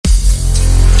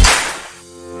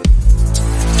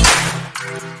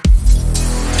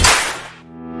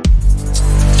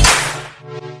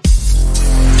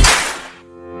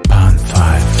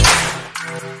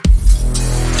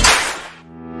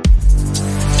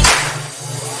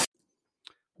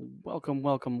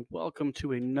welcome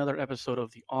to another episode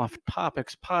of the Off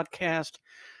Topics podcast.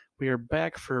 We are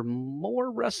back for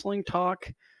more wrestling talk.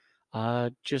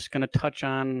 Just gonna touch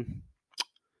on,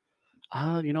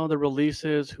 the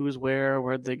releases, who's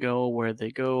where'd they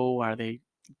go, are they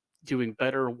doing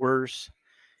better or worse?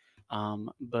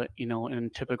 But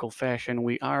in typical fashion,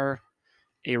 we are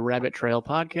a rabbit trail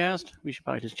podcast. We should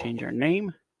probably just change our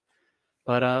name.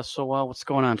 But what's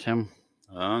going on, Tim?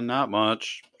 Not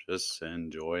much. Just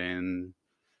enjoying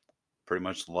pretty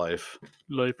much life.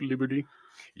 Life, liberty,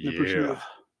 the pursuit of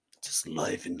just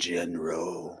life in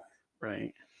general.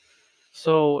 right.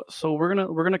 So we're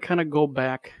gonna kind of go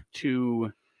back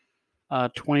to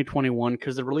 2021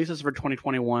 because the releases for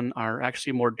 2021 are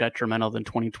actually more detrimental than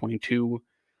 2022.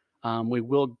 We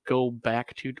will go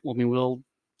back to we'll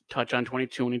touch on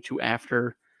 2022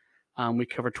 after we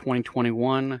cover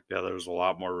 2021. Yeah, there was a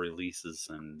lot more releases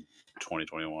in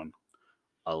 2021.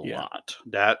 A Yeah. lot.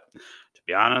 That, to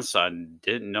be honest, I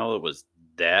didn't know it was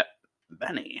that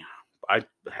many.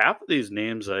 Half of these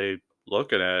names I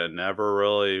looking at they never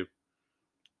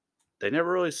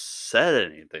really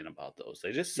said anything about those.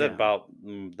 They just said Yeah. about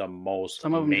the most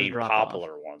Some of them just main dropped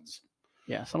popular ones.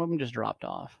 Yeah, some of them just dropped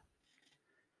off.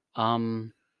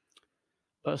 So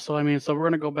we're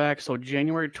gonna go back. So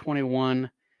January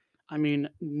 21.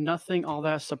 Nothing all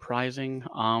that surprising.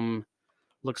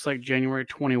 Looks like January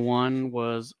 21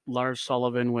 was Lars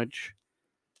Sullivan, which,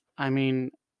 I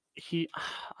don't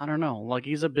know. Like,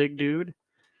 he's a big dude,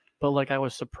 but like I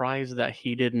was surprised that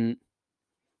he didn't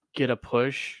get a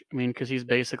push. Because he's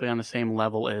basically on the same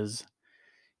level as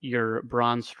your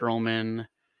Braun Strowman,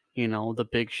 the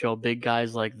Big Show, big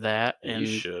guys like that, and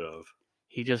He should have.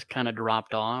 he just kind of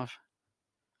dropped off.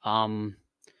 So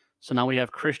now we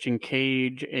have Christian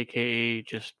Cage, aka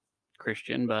just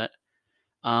Christian, but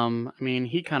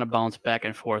he kind of bounced back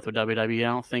and forth with WWE.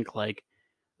 I don't think like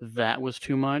that was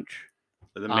too much.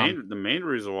 The main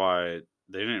reason why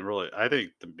they didn't really, I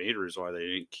think the main reason why they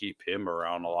didn't keep him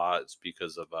around a lot is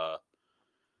because of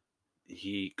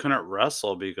he couldn't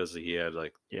wrestle because he had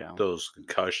those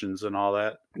concussions and all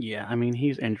that. Yeah,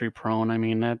 he's injury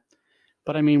prone.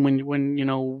 But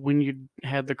when you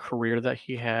had the career that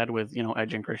he had with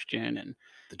Edge and Christian and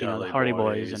the Hardy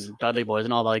Boys and Dudley Boys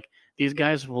and all, like, these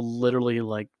guys will literally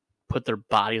like put their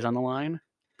bodies on the line.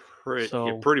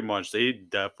 Pretty much, they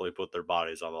definitely put their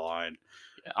bodies on the line.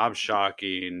 Yeah. I'm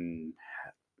shocking.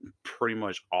 Pretty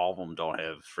much all of them don't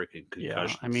have freaking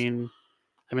concussions.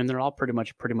 Yeah, they're all pretty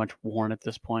much worn at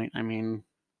this point. Yeah,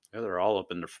 they're all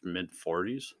up in their mid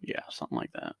 40s. Yeah, something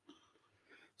like that.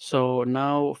 So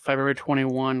now February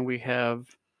 21, we have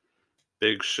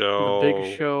Big Show. The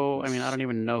Big Show. I don't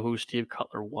even know who Steve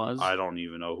Cutler was. I don't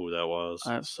even know who that was.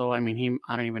 I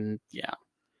don't even. Yeah.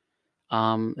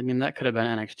 That could have been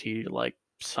NXT, like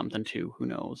something too. Who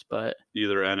knows? But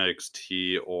either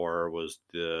NXT or was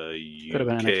the UK. Could have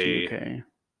been NXT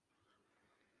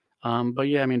UK. But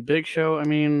yeah, Big Show.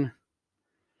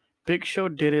 Big Show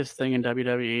did his thing in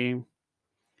WWE.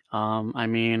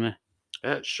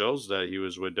 It shows that he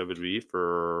was with WWE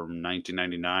for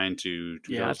 1999 to 2021.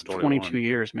 Yeah, it's 22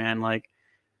 years, man. Like,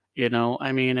 like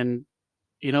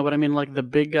the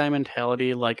big guy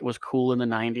mentality, like, it was cool in the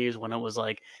 90s when it was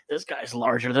like, this guy's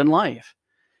larger than life,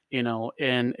 and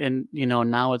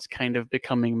now it's kind of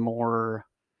becoming more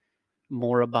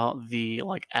about the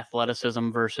like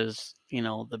athleticism versus,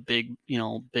 the big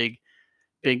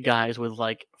guys with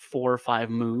like 4 or 5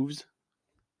 moves.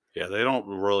 Yeah, they don't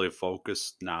really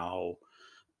focus now.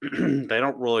 They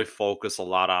don't really focus a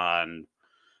lot on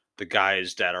the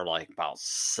guys that are like about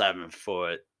 7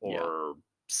 foot or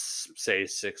say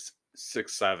 6'7",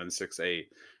 6'8".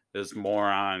 There's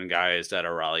more on guys that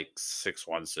are like 6'1",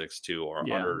 6'2", or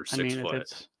under 6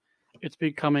 foot. It's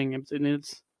becoming it's kind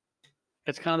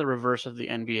of the reverse of the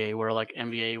NBA, where like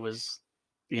NBA was,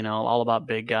 all about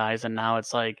big guys, and now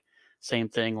it's like same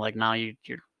thing. Like now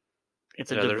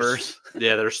it's a diverse.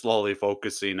 They're slowly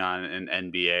focusing on an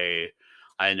NBA.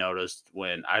 I noticed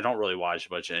when I don't really watch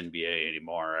much NBA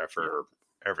anymore after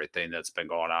everything that's been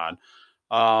going on.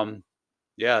 I've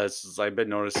been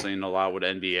noticing a lot with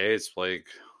NBA. It's like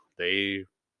they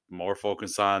more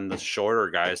focus on the shorter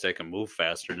guys that can move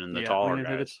faster than the taller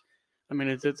guys.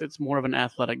 It's more of an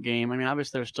athletic game.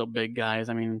 Obviously there's still big guys.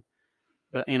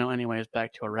 But anyways,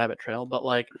 back to a rabbit trail. But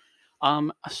like,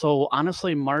 so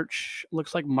honestly, March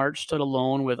stood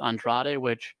alone with Andrade,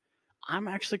 which I'm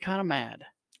actually kind of mad.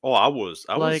 Oh, I was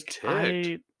ticked.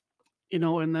 And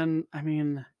then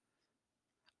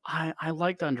I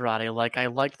liked Andrade. Like, I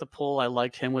liked the pull. I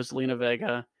liked him with Zelina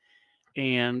Vega,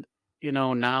 and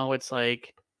now it's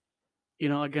like,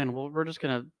 again, we're just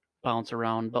gonna bounce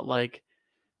around. But like,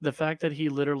 the fact that he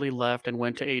literally left and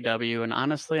went to AEW, and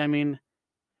honestly,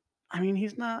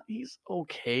 he's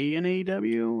okay in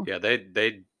AEW. Yeah,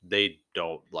 they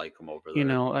don't like him over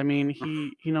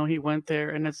there. He went there,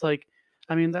 and it's like,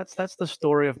 that's the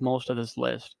story of most of this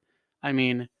list. I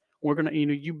mean, we're gonna,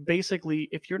 you basically,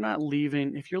 if you're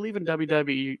leaving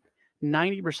WWE,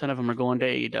 90% of them are going to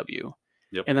AEW,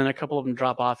 Yep. and then a couple of them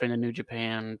drop off into New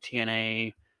Japan,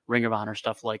 TNA, Ring of Honor,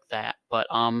 stuff like that. But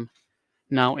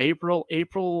now April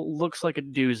looks like a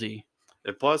doozy.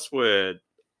 And plus with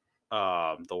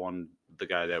the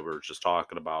guy that we were just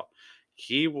talking about,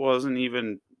 he wasn't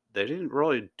even they didn't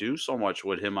really do so much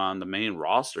with him on the main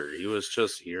roster. He was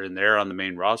just here and there on the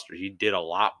main roster. He did a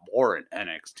lot more in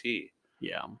NXT.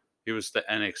 Yeah, He was the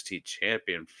NXT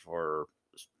champion for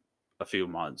a few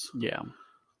months. yeah.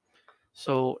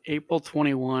 So April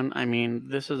 21,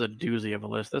 this is a doozy of a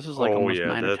list. This is like Oh almost yeah,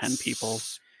 9 or 10 people.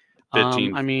 that's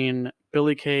 15.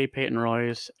 Billy Kay, Peyton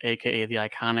Royce, aka the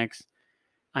Iconics.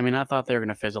 I thought they were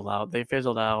gonna fizzle out. They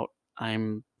fizzled out.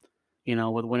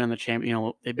 With winning the champ,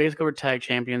 they basically were tag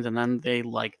champions, and then they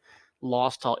like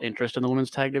lost all interest in the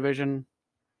women's tag division.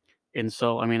 And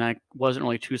so, I wasn't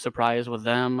really too surprised with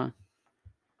them.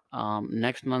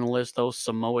 Next on the list, though,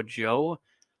 Samoa Joe.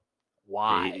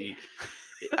 Why?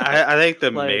 I think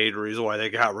the Like, main reason why they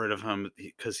got rid of him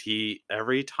because he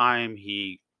every time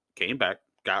he came back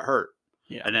got hurt,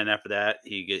 yeah, and then after that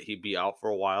he'd be out for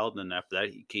a while, and then after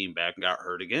that he came back and got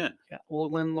hurt again. yeah.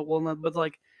 But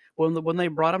like when they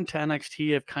brought him to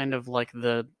NXT, of kind of like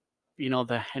the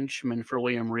henchman for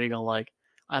William Regal, like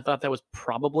I thought that was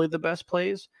probably the best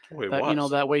plays. Oh, it That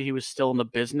was. that way he was still in the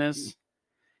business,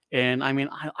 and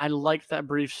I liked that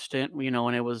brief stint,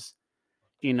 and it was.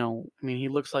 He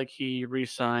looks like he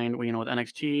re-signed, with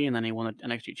NXT, and then he won the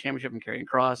NXT Championship and Karrion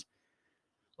Kross.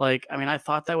 Like, I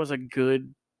thought that was a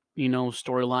good,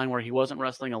 storyline where he wasn't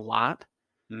wrestling a lot,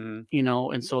 Hmm.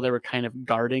 and so they were kind of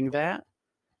guarding that.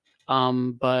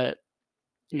 But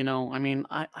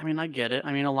I get it.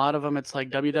 A lot of them, it's like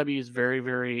WWE is very,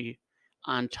 very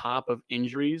on top of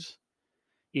injuries,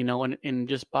 and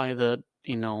just by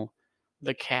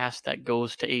the cast that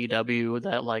goes to AEW,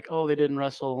 that like, oh, they didn't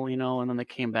wrestle, and then they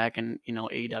came back and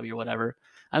AEW, whatever.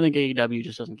 I think AEW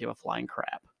just doesn't give a flying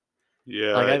crap. Like,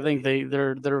 Yeah, I think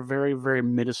they're very, very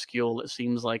minuscule, it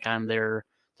seems like, on their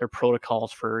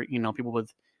protocols for people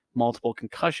with multiple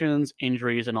concussions,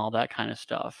 injuries, and all that kind of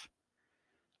stuff.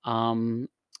 Um,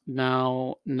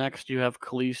 Now next you have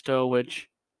Kalisto, which,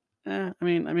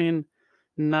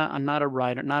 not a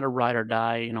ride or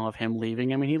die, of him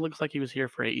leaving. He looks like he was here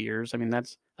for 8 years.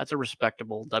 That's a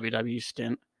respectable WWE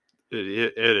stint.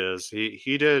 it is.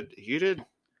 He did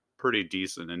pretty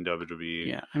decent in WWE.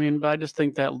 Yeah, but I just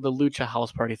think that the Lucha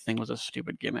House Party thing was a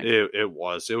stupid gimmick. It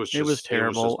was It was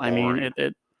terrible. just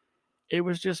boring. It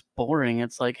was just boring.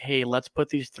 It's like, hey, let's put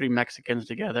these three Mexicans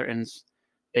together and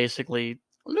basically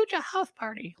Lucha House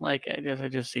Party. Like, it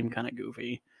just seemed kind of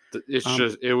goofy.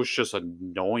 Um, It was just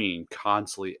annoying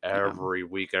constantly yeah. every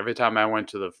week. Every time I went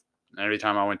to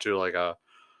like a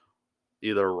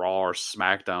either Raw or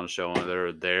SmackDown show and they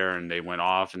were there and they went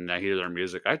off and I hear their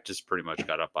music, I just pretty much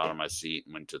got up out of my seat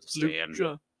and went to the stand.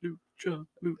 Lucha.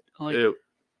 Like, It,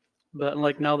 but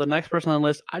like now the next person on the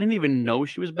list, I didn't even know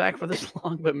she was back for this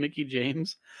long. But Mickey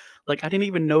James, like I didn't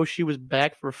even know she was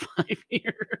back for 5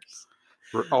 years.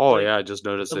 oh Like, yeah, I just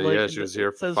noticed that. Yeah, she was here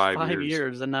it for says 5 years. 5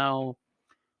 years. And now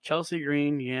Chelsea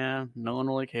Green, yeah, no one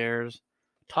really cares.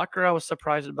 Tucker, I was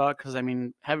surprised about because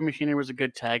Heavy Machinery was a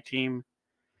good tag team.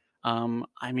 Um,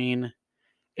 I mean,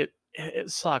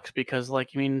 it sucks because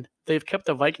they've kept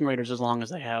the Viking Raiders as long as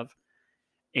they have,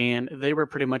 and they were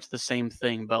pretty much the same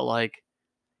thing. But like,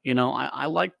 I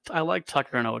liked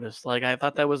Tucker and Otis. Like I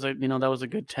thought that was a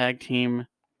good tag team.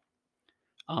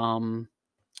 Um,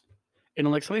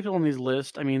 like some people on these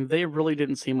lists, they really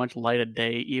didn't see much light of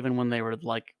day, even when they were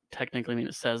like technically.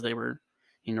 It says they were,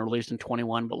 released in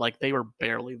 21, but like they were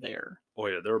barely there. Oh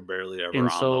yeah, they were barely ever And on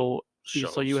the so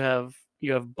you shows. have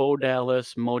Bo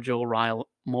Dallas, Mojo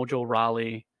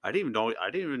Raleigh, I didn't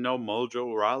even know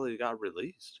Mojo Riley got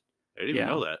released. I didn't even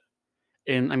yeah. know that.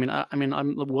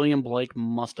 And William Blake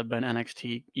must have been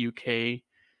NXT UK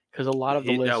because a lot of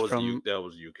the He lists from that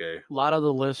was UK. a lot of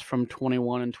the lists from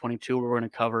 21 and 22 we're going to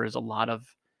cover is a lot of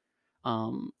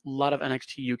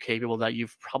NXT UK people that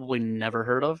you've probably never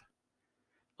heard of.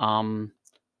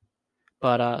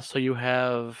 But so you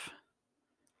have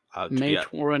Yeah,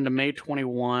 we're into May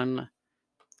 21.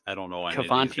 I don't know any of these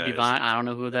Kavanti guys. Divine, I don't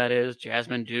know who that is.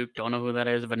 Jasmine Duke, don't know who that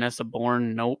is. Vanessa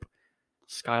Bourne, nope.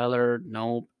 Skylar,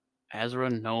 nope. Ezra,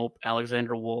 nope.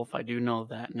 Alexander Wolf, I do know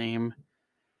that name.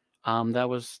 That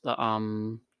was the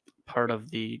part of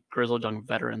the Grizzled Young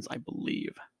Veterans, I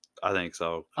believe. I think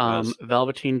so. 'Cause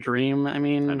Velveteen Dream. I I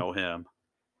mean, know him.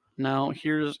 now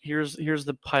here's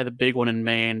the probably the big one in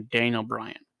Maine. Daniel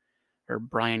Bryan or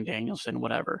Brian Danielson,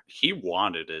 whatever. He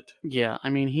wanted it. Yeah, I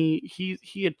mean he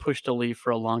had pushed to leave for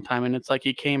a long time, and it's like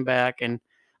he came back, and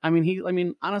I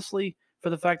mean honestly, for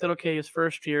the fact that okay, his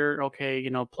first year, okay,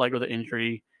 plagued with an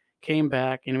injury, came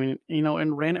back, and I mean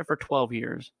and ran it for 12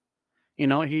 years.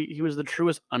 He was the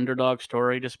truest underdog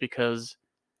story, just because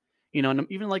and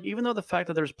even though the fact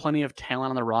that there's plenty of talent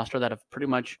on the roster that have pretty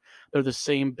much they're the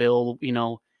same bill,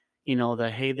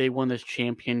 the hey they won this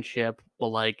championship, but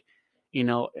like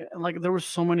like there was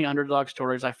so many underdog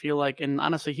stories. I feel like, and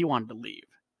honestly, he wanted to leave.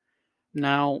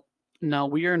 Now, now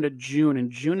we are into June,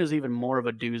 and June is even more of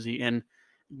a doozy. And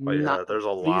But not yeah, there's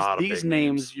a these lot of these big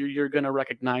names names. you're gonna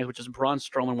recognize, which is Braun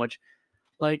Strowman, which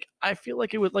like I feel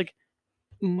like it was like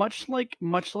much like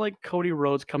Cody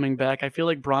Rhodes coming back. I feel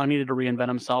like Braun needed to reinvent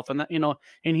himself, and and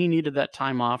he needed that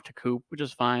time off to coop, which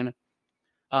is fine.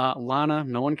 Lana,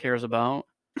 no one cares about.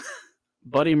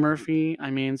 Buddy Murphy,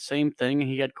 I mean, same thing.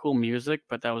 He had cool music,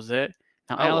 but that was it.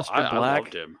 Now, Aleister I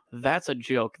loved Black, him. that's a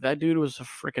joke. That dude was a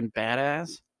freaking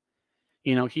badass.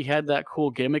 He had that cool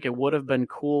gimmick. It would have been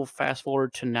cool, fast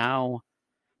forward to now,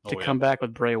 to Oh yeah, come back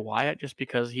with Bray Wyatt, just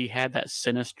because he had that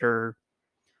sinister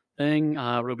thing.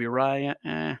 Ruby Riott,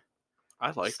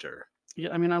 I liked her.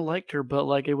 yeah, I mean, I liked her, but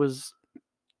like it was,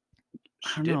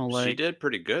 I don't know, She like did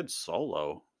pretty good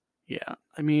solo. yeah,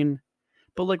 I mean,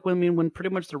 but like when pretty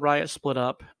much the Riot split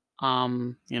up,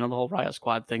 the whole Riot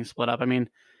Squad thing split up. I mean,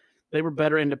 they were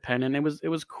better independent. It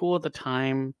was cool at the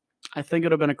time. I think it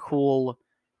would have been a cool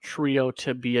trio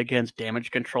to be against Damage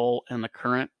Control and the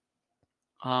current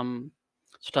um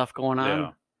stuff going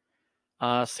Yeah,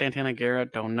 on. Santana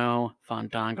Garrett, don't know.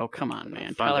 Fandango, come on,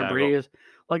 man. Tyler Fandango. Breeze,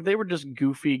 like they were just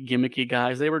goofy, gimmicky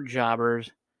guys. They were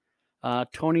jobbers.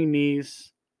 Tony Nese,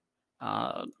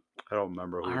 uh, I don't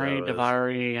remember who Ari that is.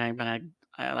 Davari.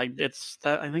 I like it's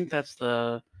that. I think that's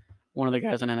the one of the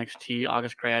guys in NXT.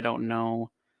 August Gray, I don't know.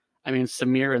 I mean,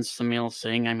 Samir and Samil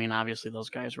Singh. I mean, obviously those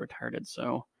guys were retarded,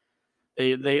 so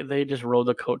they just rode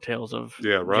the coattails of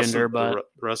Yeah, Gender. But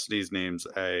rest of these names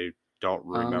I don't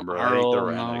remember. I think Arl,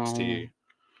 they're no, NXT.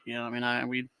 I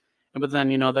mean, but then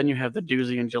then you have the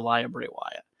doozy in July of Bray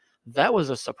Wyatt. That was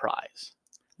a surprise.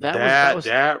 That was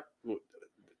That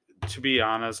to be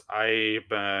honest, I've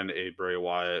been a Bray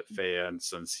Wyatt fan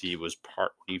since when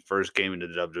he first came into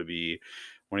the WWE.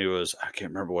 When he was, I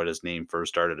can't remember what his name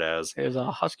first started as. it was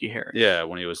a Husky Harris. Yeah,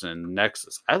 when he was in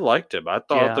Nexus, I liked him. I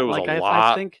thought Yeah, there was a like I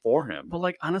lot think, for him. but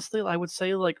like honestly, I would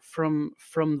say like from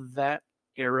that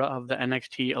era of the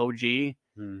NXT OG,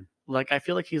 like I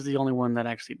feel like he's the only one that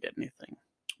actually did anything.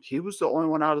 He was the only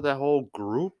one out of that whole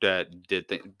group that did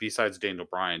things besides Daniel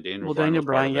Bryan. Well, Bryan Daniel was part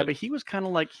Bryan, of yeah, it. but he was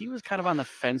kind of on the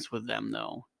fence with them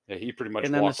though. Yeah, he pretty much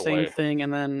And then the walked same away. thing,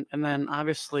 and then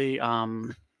obviously,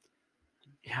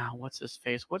 yeah, what's his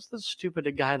face? What's the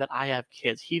stupid guy that I have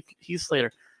kids? Heath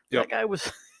Slater. Yep. That guy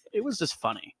was. It was just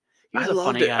funny. He was I a loved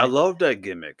funny it. I guy. loved that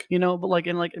gimmick. But like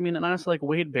I mean, and honestly, like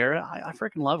Wade Barrett, I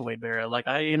freaking love Wade Barrett. Like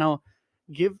I mean,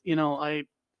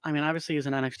 obviously he's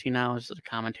in NXT now as a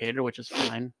commentator, which is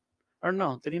fine. Or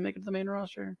no, did he make it to the main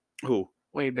roster? Who?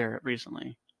 Wade Barrett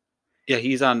recently. Yeah,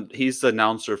 he's the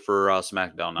announcer for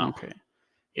SmackDown now. Okay.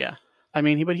 Yeah. I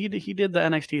mean, he did the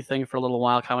NXT thing for a little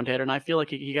while, commentator, and I feel like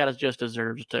he got his just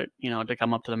deserves to to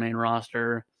come up to the main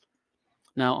roster.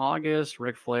 Now August,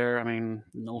 Ric Flair. I mean,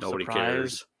 Nobody surprise.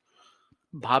 cares.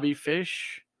 Bobby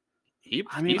Fish.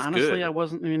 I mean, He's honestly, good. I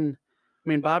wasn't. I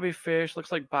mean, Bobby Fish looks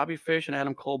like Bobby Fish and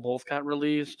Adam Cole both got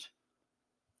released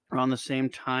around the same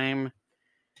time.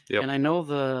 Yep. And I know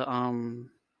the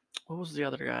what was the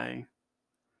other guy?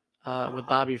 With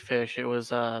Bobby Fish, it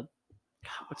was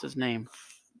what's his name?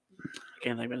 I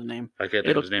can't think of his name. I can't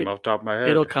think of his name off the top of my head.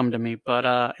 It'll come to me. But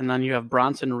and then you have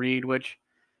Bronson Reed, which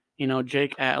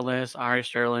Jake Atlas, Ari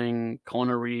Sterling,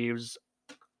 Kona Reeves,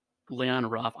 Leon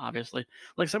Ruff, obviously.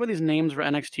 Like some of these names for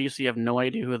NXT, so you have no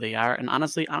idea who they are. And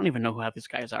honestly, I don't even know who half these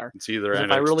guys are. It's either If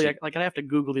NXT. I really like, I have to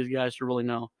Google these guys to really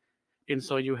know. And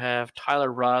so you have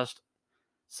Tyler Rust,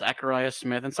 Zachariah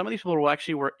Smith, and some of these people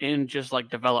were in just like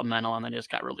developmental, and they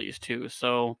just got released too.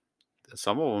 So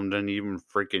some of them didn't even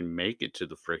freaking make it to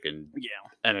the freaking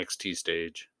NXT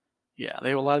stage. Yeah,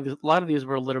 a lot of these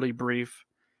were literally brief.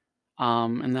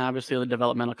 And then obviously the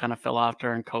developmental kind of fell off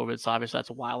during COVID. So obviously that's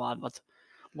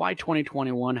why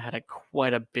 2021 had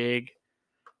quite a big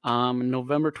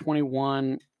November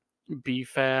 21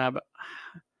 BFAB.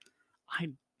 I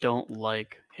don't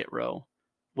like Hit Row.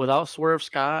 Without Swerve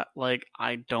Scott, like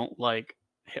I don't like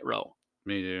Hit Row.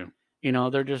 Me too.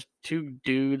 They're just two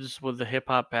dudes with a hip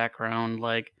hop background.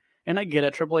 Like And I get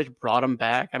it. Triple H brought him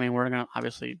back. I mean, we're gonna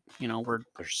obviously, we're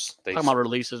They talking about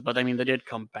releases, but I mean, they did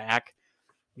come back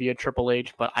via Triple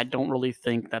H. But I don't really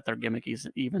think that their gimmick is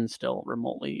even still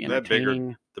remotely that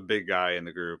entertaining. the big guy in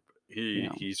the group. You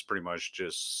know, He's pretty much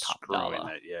just top screwing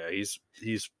dollar. it. Yeah,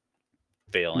 he's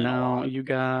failing a Now lot. you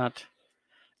got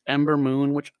Ember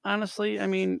Moon, which honestly, I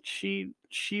mean, she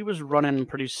was running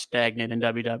pretty stagnant in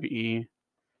WWE.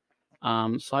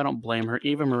 So I don't blame her.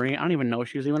 Eva Marie, I don't even know if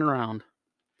she was even around.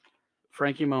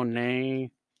 Frankie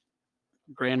Monet,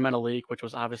 Grand Metalik, which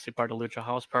was obviously part of Lucha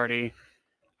House Party.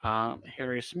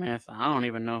 Harry Smith, I don't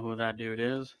even know who that dude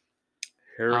is.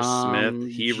 Harris Smith,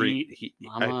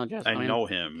 Mama, just I I mean, know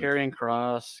him. Karrion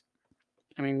Cross.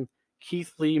 I mean,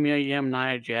 Keith Lee, Mia Yim,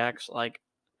 Nia Jax, like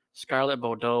Scarlett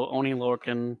Bordeaux, Oni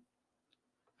Lorcan,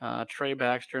 Trey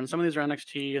Baxter, and some of these are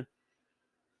NXT.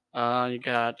 You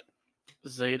got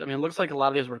Zayd. I mean, it looks like a lot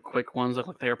of these were quick ones. Look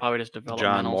like they were probably just John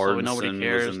developmental, so nobody Mortensen was in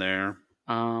cares. there.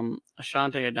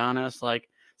 Ashante Adonis, like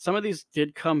some of these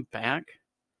did come back.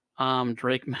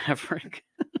 Drake Maverick.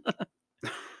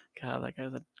 God, that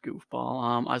guy's a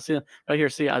goofball. I see right here.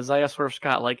 See Isaiah Swerve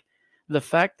Scott. Like the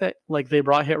fact that like they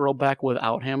brought Hit Row back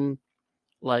without him,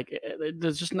 like it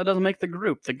that doesn't make the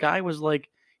group. The guy was like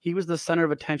he was the center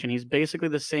of attention. He's basically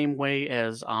the same way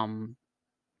as the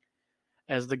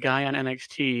guy on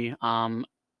NXT.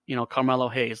 Carmelo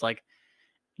Hayes. Like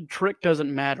Trick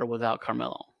doesn't matter without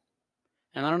Carmelo.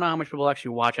 And I don't know how much people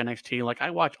actually watch NXT. Like I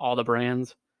watch all the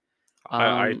brands.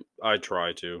 I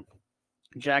try to.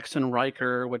 Jackson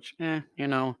Riker, which,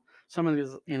 some of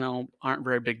these, aren't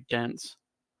very big dents.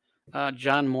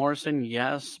 John Morrison,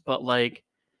 yes, but like,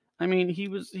 I mean, he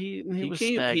was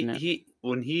stagnant.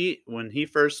 When he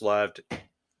first left,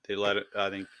 they let it. I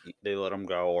think they let him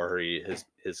go, or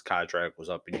his contract was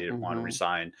up and he didn't want to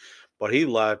resign. But he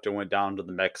left and went down to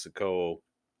the Mexico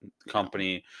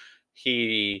company. Yeah.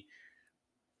 He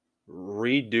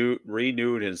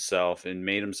renewed himself and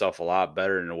made himself a lot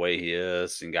better in the way he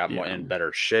is and got more in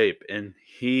better shape. And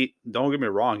he, don't get me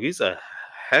wrong, he's a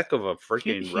heck of a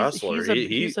freaking wrestler.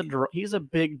 He's a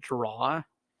big draw.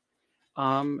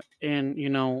 And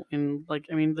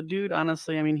the dude,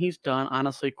 honestly, I mean, he's done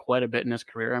honestly quite a bit in his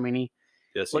career. I mean,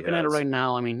 looking at it right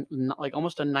now, I mean, like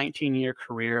almost a 19-year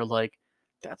career, like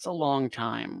that's a long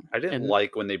time. I didn't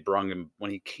like when they brung him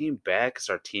when he came back,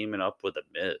 start teaming up with the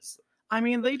Miz. I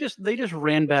mean, they just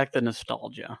ran back the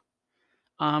nostalgia.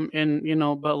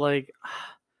 But like,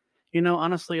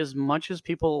 honestly, as much as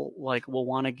people like will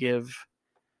want to give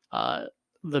the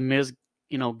Miz,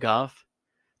 guff,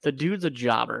 the dude's a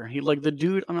jobber. I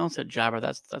don't say jobber,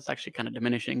 that's actually kind of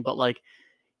diminishing, but like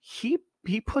he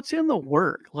puts in the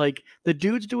work. Like the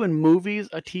dude's doing movies,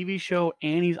 a TV show,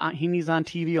 and he's on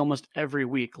TV almost every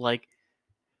week. Like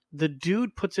the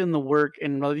dude puts in the work,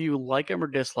 and whether you like him or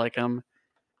dislike him,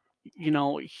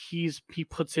 he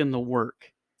puts in the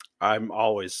work. I'm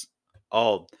always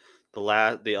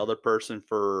the other person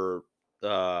for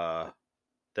that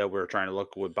we're trying to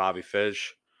look with Bobby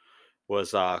Fish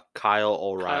was Kyle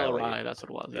O'Reilly. Kyle O'Reilly, that's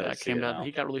what it was. Yeah, it came down.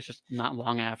 He got released just not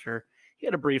long after. He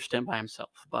had a brief stint by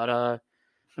himself, but I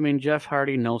mean, Jeff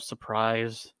Hardy, no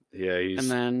surprise. Yeah,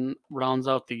 and then rounds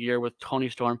out the year with Tony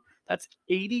Storm. That's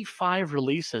 85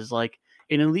 releases. Like,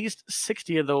 and at least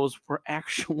 60 of those were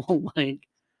actual like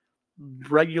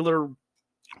regular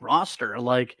roster.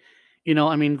 Like,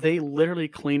 I mean, they literally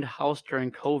cleaned house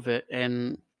during COVID,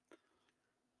 and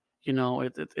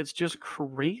it's just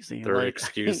crazy. Their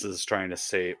excuses trying to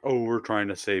say, we're trying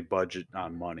to save budget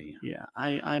on money. Yeah,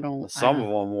 I don't. Some of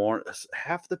them weren't.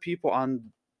 Half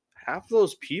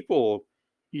those people.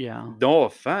 Yeah. No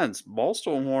offense, most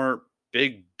of them weren't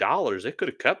big dollars. They could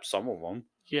have kept some of them.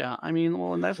 Yeah, I mean,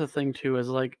 well, and that's the thing too, is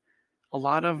like a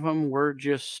lot of them were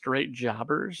just straight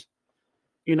jobbers.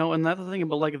 And that's the thing,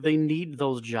 but like they need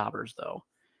those jobbers though.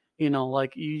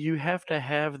 Like you have to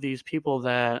have these people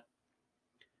that,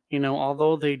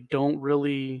 although they don't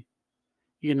really,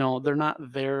 they're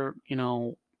not there,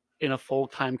 in a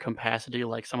full-time capacity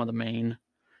like some of the main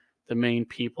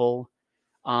people.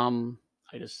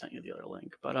 I just sent you the other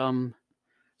link, but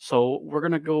so we're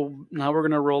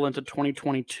gonna roll into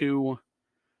 2022.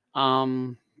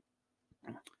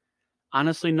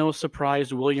 Honestly, no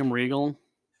surprise, William Regal.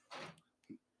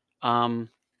 I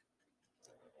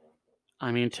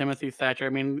mean, Timothy Thatcher. I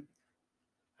mean,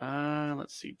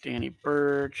 let's see, Danny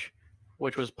Burch,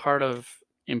 which was part of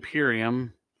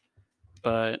Imperium,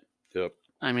 but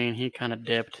I mean, he kind of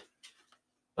dipped.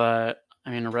 But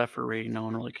I mean, a referee, no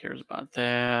one really cares about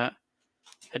that.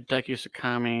 Hideki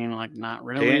Sakami, like not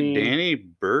really. Danny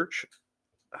Burch,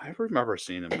 I remember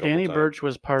seeing him. Danny Burch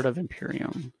was part of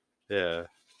Imperium. Yeah,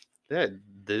 Yeah,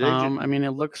 did they I mean,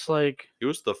 it looks like he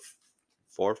was the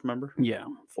fourth member? yeah,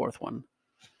 fourth one.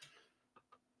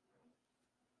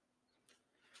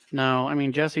 No, I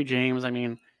mean Jesse James. I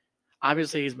mean,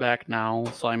 obviously he's back now,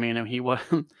 so I mean he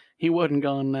wasn't he wasn't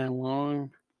gone that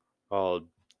long. Oh,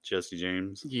 Jesse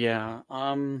James, Yeah.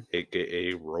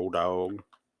 aka Road Dogg.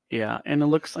 Yeah, and it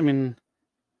looks. I mean,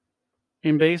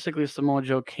 and basically Samoa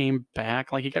Joe came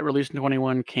back. Like he got released in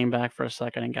 21, came back for a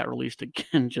second, and got released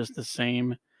again, just the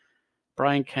same.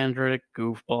 Brian Kendrick,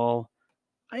 goofball.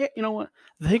 You know what?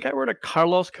 They got rid of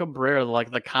Carlos Cabrera,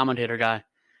 like the commentator guy.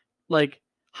 Like,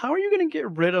 how are you gonna get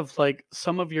rid of like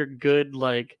some of your good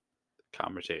like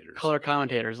Commentators. color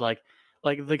commentators? Like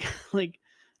the like,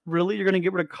 really, you're gonna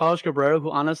get rid of Carlos Cabrera, who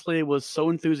honestly was so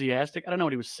enthusiastic. I don't know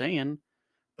what he was saying,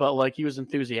 but like he was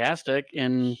enthusiastic,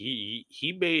 and He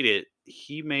made it.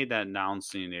 He made that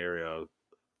announcing area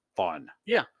fun.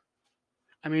 yeah.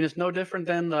 I mean, it's no different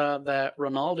than that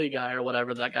Ronaldo guy or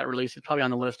whatever that got released. He's probably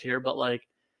on the list here, but like,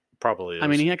 Probably I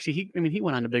mean, is. I mean, he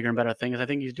went on to bigger and better things. I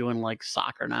think he's doing like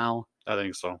soccer now. I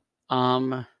think so.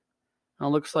 Um, it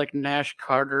looks like Nash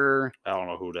Carter. I don't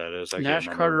know who that is. I can't Nash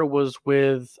remember. Carter was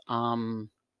with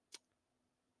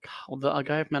the a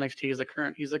guy from NXT.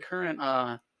 He's the current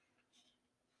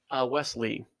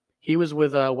Wesley. He was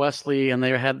with Wesley, and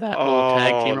they had that little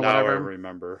tag Oh, team or now I whatever.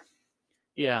 remember.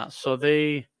 Yeah, so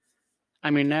I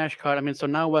mean, Nash Carter. I mean, so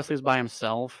now Wesley's by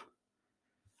himself.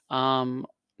 Um,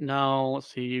 now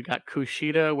let's see. You got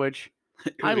Kushida, which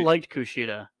I liked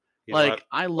Kushida. He Like left.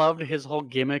 I loved his whole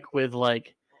gimmick with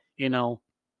like, you know,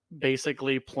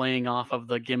 basically playing off of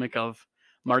the gimmick of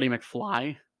Marty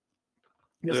McFly.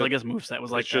 Because like his moveset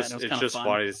was like that, and it was It's kind of just fun,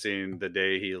 funny seeing the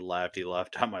day he left. He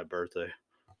left on my birthday.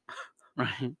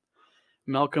 right?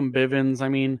 Malcolm Bivens. I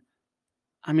mean,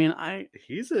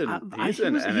 He's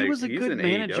in he was a he's good in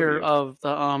manager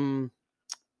AEW.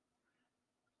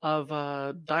 of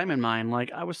the Diamond Mine.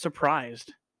 Like I was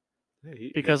surprised Yeah,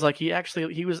 because like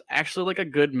he was actually like a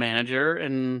good manager,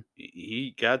 and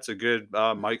he got a good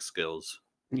mic skills.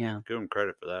 yeah. Give him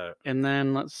credit for that. And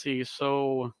then let's see,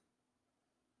 so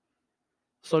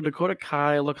Dakota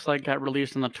Kai looks like got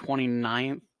released on the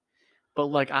 29th, but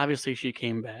like obviously she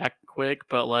came back quick,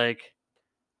 but like,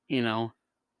 you know,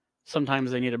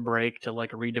 sometimes they need a break to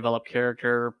like redevelop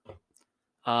character.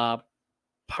 Uh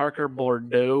Parker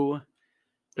Bordeaux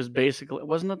was basically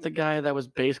wasn't it the guy that was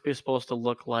basically supposed to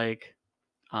look like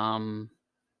um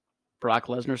Brock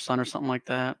Lesnar's son or something like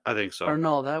that? I think Or so.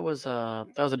 no, that was a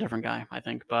different guy, I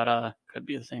think, but could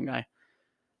be the same guy.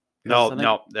 Because No, I think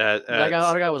no, that that guy that's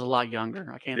other guy was a lot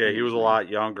younger. I can't yeah. think He of was his a name. lot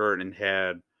younger and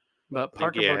had But I think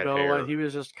Parker he had Bordeaux, hair. he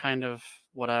was just kind of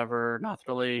whatever. Not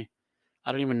really.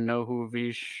 I don't even know who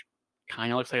Vish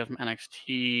kind of looks like from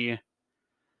NXT.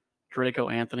 Draco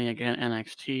Anthony again,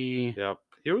 NXT. Yep,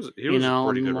 he You was a know,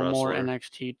 pretty good more wrestler.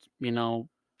 NXT. You know,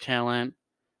 talent.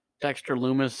 Dexter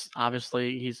Loomis,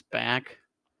 obviously, he's back.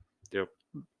 Yep,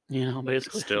 You know,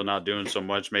 basically. still not doing so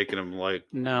much,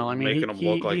 No, I mean making him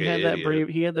look like he an had that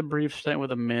idiot. brief stint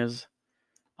with a Miz.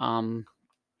 Um,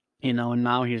 you know, and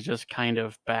now he's just kind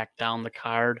of back down the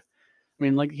card. I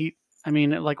mean, like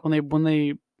when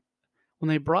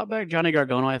they brought back Johnny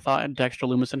Gargano, I thought Dexter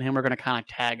Loomis and him were going to kind of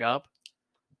tag up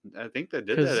I think they did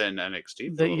that because in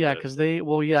NXT for a little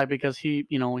bit. because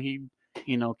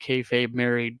kayfabe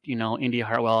married Indy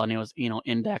Hartwell, and it was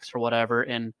Index or whatever,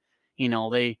 and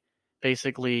they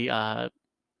basically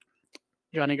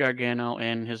Johnny Gargano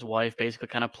and his wife basically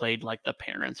kind of played like the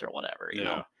parents or whatever,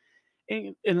 Yeah,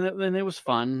 and it was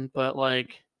fun, but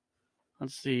like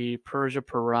let's see, Persia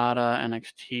Parada,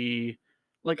 NXT,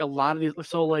 like a lot of these.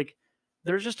 So like,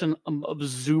 there's just an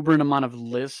exuberant amount of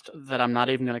list that I'm not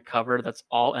even going to cover. That's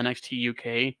all NXT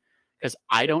UK because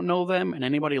I don't know them, and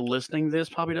anybody listening to this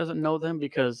probably doesn't know them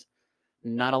because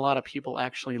not a lot of people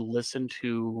actually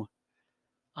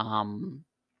um,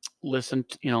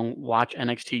 watch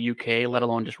NXT UK, let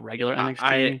alone just regular I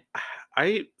NXT.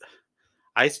 I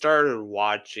I started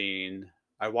watching.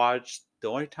 I watched the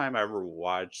only time I ever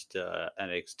watched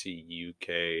NXT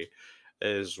UK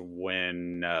is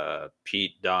when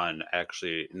Pete Dunne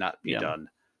actually not Pete Yeah, Dunne.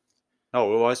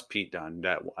 No, it was Pete Dunne.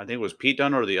 That I think it was Pete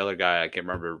Dunne or the other guy. I can't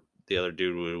remember the other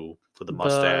dude with the the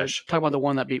mustache. talk about the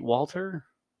one that beat Walter.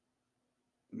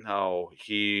 No,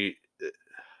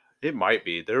 it might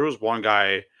be. There was one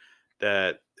guy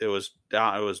that it was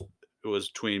down. It was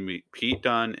between Pete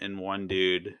Dunne and one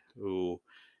dude who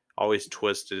always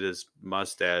twisted his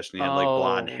mustache and he had like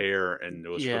blonde Oh, hair and it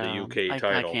was for the yeah, UK I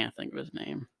title. can't think of his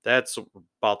name. That's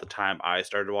about the time I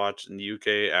started watching the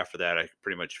UK. After that, I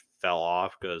pretty much fell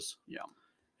off because Yeah.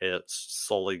 it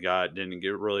slowly didn't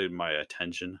get really my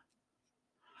attention.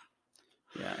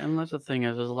 Yeah, and that's the thing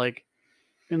is like,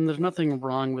 and there's nothing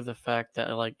wrong with the fact that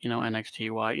like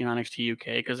NXT UK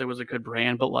because it was a good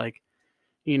brand, but like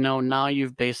now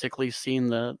you've basically seen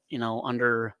the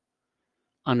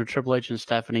under Triple H and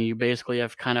Stephanie, you basically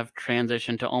have kind of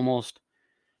transitioned to almost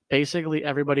basically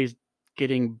everybody's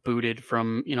getting booted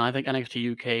from I think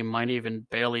NXT UK might even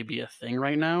barely be a thing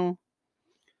right now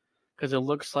because it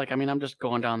looks like I'm just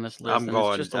going down this list I'm and it's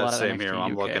going. just a lot of Same here. NXT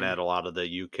I'm looking UK. at a lot of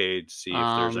the UK to see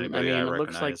if there's anybody I It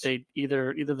looks like recognize. they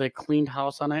either they cleaned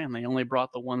house on it and they only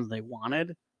brought the ones they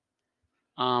wanted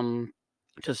um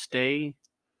to stay.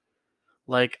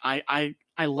 Like I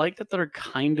like that they're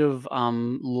kind of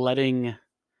letting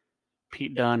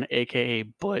Pete Dunne, aka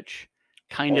Butch,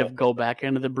 kind Oh, of go back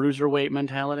into the bruiserweight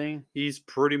mentality. he's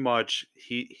pretty much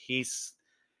he's.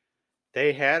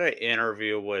 They had an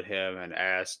interview with him and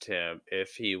asked him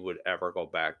if he would ever go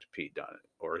back to Pete Dunne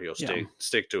or he'll Yeah,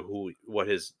 stick to what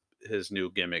his new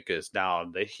gimmick is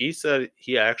now. He said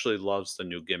he actually loves the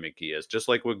new gimmick he is, just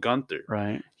like with Gunther.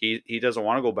 right. He doesn't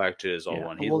want to go back to his old Yeah.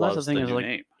 one. He Well, that's the loves thing the is new like,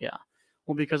 name. yeah.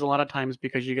 Well, because a lot of times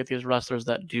because you get these wrestlers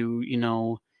that do,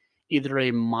 either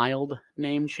a mild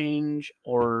name change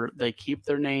or they keep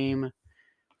their name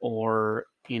or,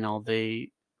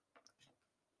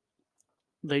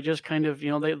 they just kind of,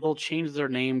 they'll change their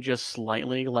name just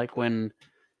slightly like when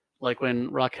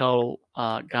Raquel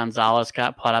Gonzalez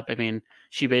got put up. I mean,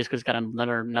 she basically's got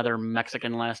another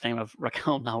Mexican last name of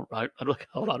Raquel now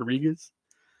Raquel Rodriguez.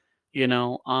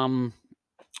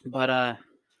 But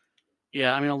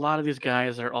yeah, I mean, a lot of these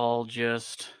guys are all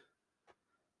just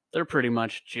they're pretty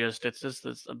much just it's just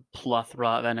this a plethora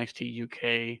of NXT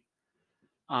UK.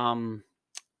 Um,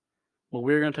 well,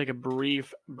 we're gonna take a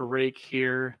brief break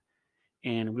here,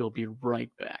 and we'll be right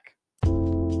back.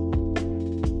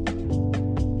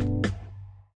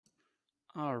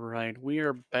 All right, we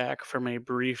are back from a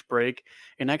brief break,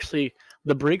 and actually,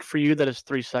 the break for you that is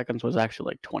 3 seconds was actually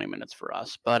like 20 minutes for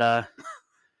us. But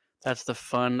that's the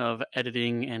fun of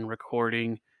editing and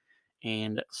recording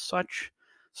and such.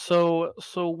 So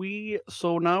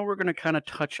now we're gonna kind of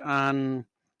touch on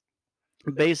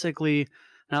basically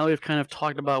now we've kind of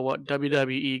talked about what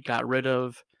WWE got rid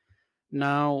of.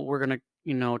 Now we're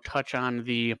gonna touch on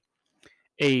the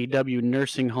AEW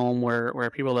nursing home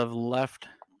where people have left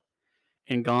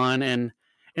and gone and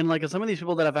like some of these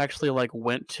people that have actually like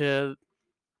went to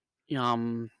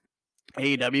um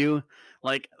AEW,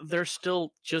 like they're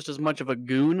still just as much of a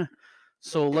goon.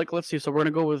 So like let's see. So we're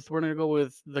gonna go with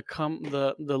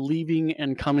the leaving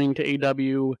and coming to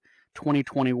AEW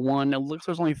 2021. It looks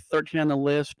there's only 13 on the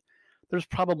list. There's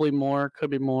probably more, could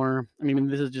be more. I mean,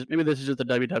 maybe this is just the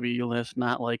WWE list,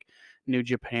 not like New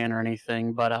Japan or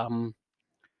anything. But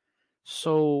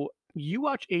so you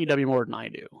watch AEW more than I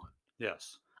do.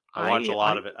 Yes. I watch a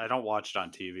lot I of it. I don't watch it on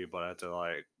TV, but I have to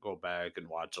like go back and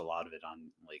watch a lot of it on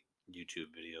like YouTube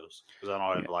videos because I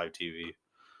don't yeah, have live TV.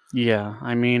 yeah.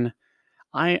 I mean,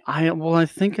 I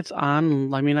think it's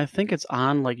on. I mean, I think it's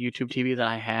on like YouTube TV that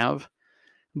I have,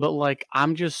 but like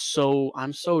I'm so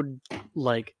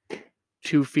like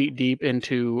 2 feet deep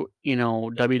into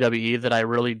WWE that I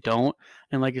really don't.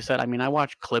 And like you said, I mean, I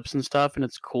watch clips and stuff, and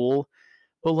it's cool,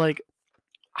 but like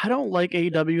I don't like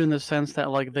AEW in the sense that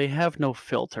like they have no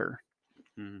filter.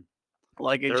 Mhm.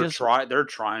 Like it just They're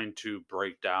trying to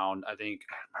break down. I think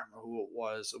I don't remember who it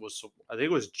was. I think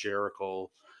it was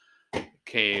Jericho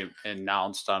came and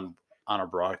announced on a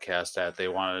broadcast that they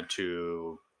wanted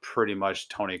to pretty much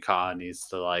Tony Khan needs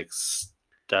to like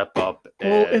step up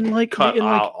well and cut and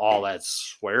like out all that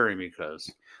swearing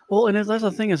because well, and that's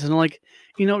the thing is, and like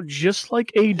just like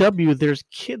AEW, there's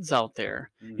kids out there,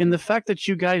 and the Mhm. fact that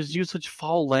you guys use such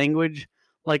foul language,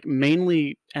 like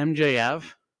mainly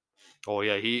MJF, Oh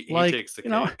yeah, he like takes the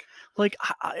cake. like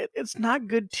it's not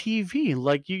good TV.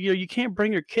 Like you can't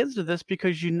bring your kids to this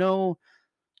because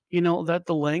that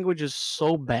the language is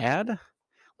so bad.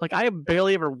 Like I have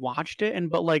barely ever watched it, and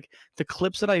but like the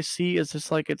clips that I see is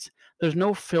just like there's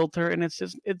no filter, and it's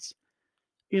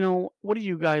what do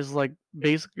you guys like?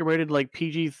 Basically rated like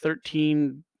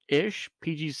PG-13 ish,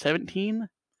 PG-17.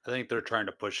 I think they're trying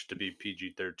to push it to be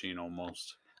PG-13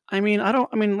 almost. I mean, I don't.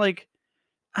 I mean, like,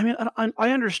 I mean,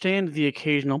 I understand the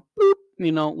occasional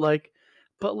boop, like,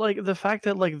 but like the fact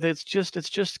that like it's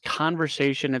just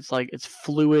conversation. It's like it's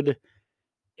fluid,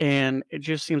 and it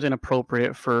just seems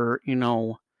inappropriate for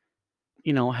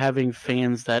having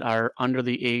fans that are under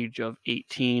the age of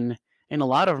 18, and a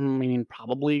lot of them, I mean,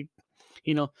 probably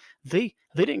you know they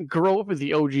didn't grow up with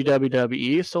the OG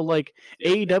WWE, so like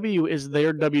AEW is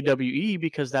their WWE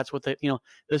because that's what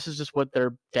this is just what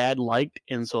their dad liked,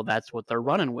 and so that's what they're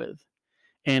running with.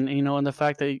 And and the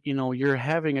fact that you're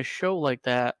having a show like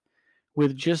that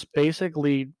with just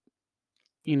basically,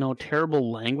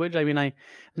 terrible language. I mean, it's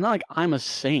not like I'm a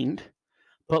saint,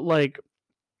 but like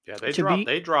Yeah, to be,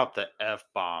 they dropped the F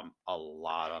bomb a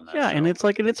lot on that yeah, and show.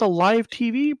 it's a live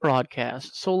TV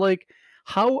broadcast. So like,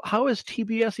 how is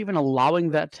TBS even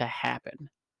allowing that to happen?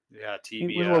 Yeah,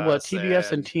 It was what TBS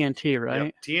TBS and and TNT, yep,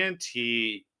 right?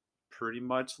 TNT pretty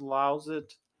much allows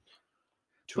it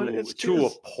But it's to a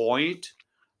just, point,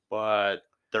 but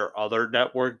their other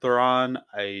network they're on,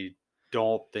 I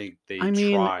don't think they I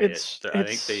mean, try it. I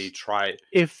think they it's try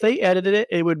if they edited it,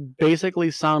 it would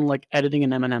basically sound like editing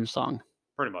an Eminem song.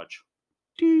 pretty much.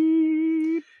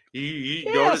 Deep.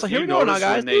 Yeah, so here You we go now, notice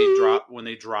guys. Deep. when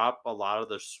they drop a lot of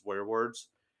the swear words.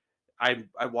 I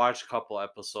watched a couple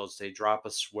episodes. They drop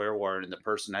a swear word, and the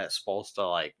person that's supposed to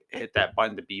like hit that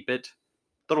button to beep it,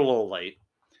 they're a little late.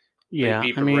 They Yeah,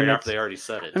 beep I it mean right after it's they already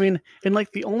said I it. mean, and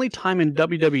like the only time in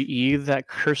WWE that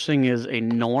cursing is a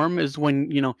norm is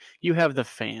when, you have the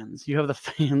fans. You have the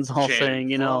fans all Chanting,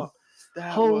 saying, "Fuck,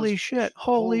 that holy was shit,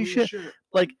 holy holy shit. shit."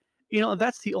 Like,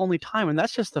 that's the only time, and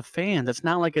that's just the fans. It's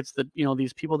not like it's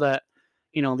these people that,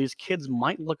 these kids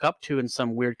might look up to in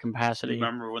some weird You capacity.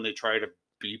 remember when they try to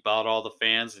beep out all the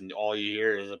fans, and all you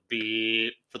hear is a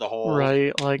beep for the whole.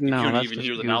 Right? Like, You no, couldn't that's even just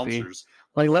hear the goofy. announcers.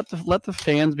 Like, let the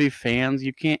fans be fans.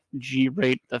 You can't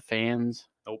G-rate the fans.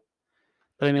 Nope.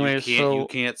 But anyways, You so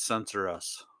can't censor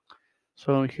us.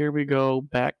 So here we go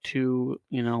back to,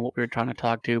 what we were trying to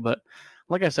talk to. But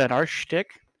like I said, our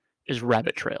shtick is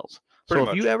rabbit trails. So Pretty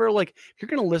if you much. ever if you're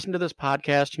gonna listen to this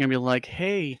podcast, you're gonna be like,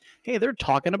 hey, they're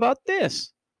talking about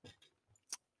this.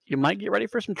 You might get ready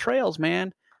for some trails,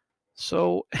 man.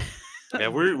 So Yeah,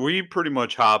 we pretty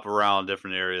much hop around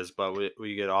different areas, but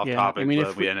we get off yeah, I topic, mean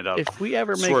but we ended up if we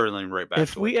ever make swirling right back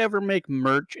if to it. we ever make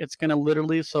merch, it's gonna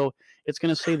it's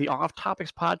gonna say the off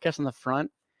topics podcast on the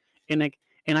front. And I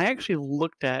actually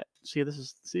looked at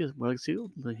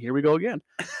here we go again.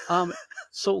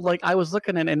 So like I was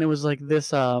looking at it and it was like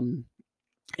this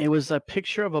it was a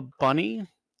picture of a bunny,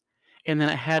 and then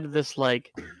it had this like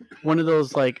one of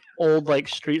those like old like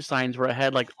street signs where it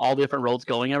had like all the different roads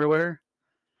going everywhere.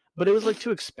 But it was like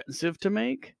too expensive to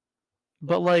make.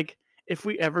 But like if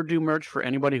we ever do merch for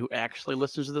anybody who actually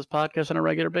listens to this podcast on a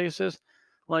regular basis,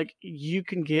 like you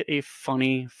can get a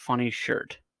funny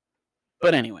shirt.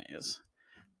 But anyways,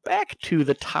 back to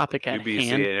the topic at You'd be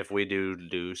hand. seeing, if we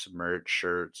do some merch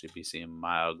shirts, you'd be seeing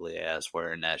my ugly ass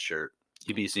wearing that shirt.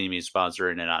 You'd be seeing me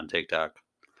sponsoring it on TikTok.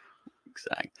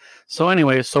 Exactly. So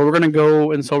anyway, so we're gonna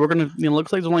go, and so we're gonna.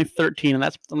 Looks like there's only 13, and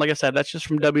that's like I said, that's just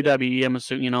from WWE. I'm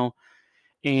assuming,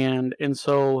 and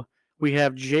so we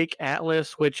have Jake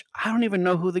Atlas, which I don't even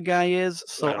know who the guy is,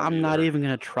 so I'm not even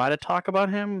gonna try to talk about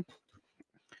him.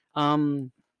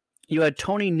 You had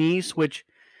Tony Nese, which,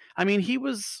 I mean, he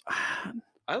was.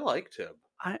 I liked him.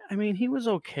 I mean, he was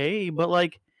okay, but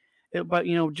like, but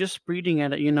just reading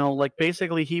at it, like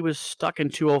basically he was stuck in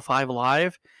 205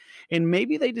 Live, and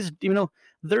maybe they just,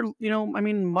 they're, I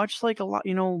mean, much like a lot,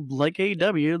 like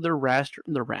AEW,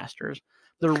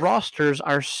 their rosters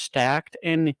are stacked,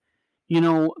 and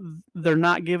they're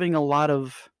not giving a lot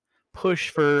of push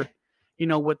for,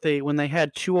 what they when they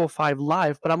had 205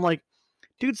 Live, but I'm like,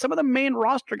 dude, some of the main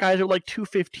roster guys are like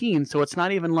 215, so it's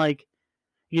not even like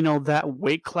that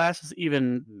weight class is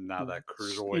even not that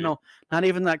cruiserweight. Not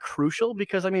even that crucial,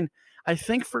 because I mean, I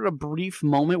think for a brief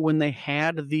moment when they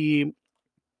had the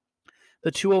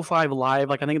 205 Live,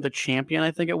 like I think the champion,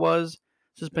 I think it was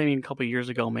just maybe a couple years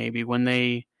ago, maybe when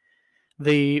they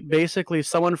basically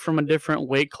someone from a different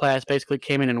weight class basically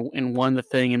came in and won the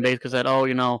thing and basically said,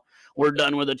 oh, we're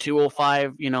done with the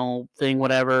 205, thing,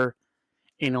 whatever,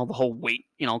 the whole weight,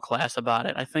 class about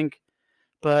it. I think,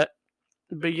 but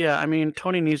yeah, I mean,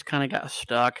 Tony Nese kind of got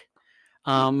stuck.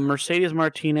 Mercedes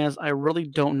Martinez, I really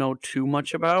don't know too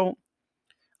much about.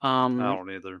 I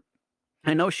don't either.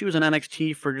 I know she was in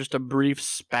NXT for just a brief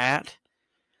spat,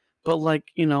 but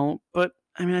but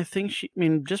I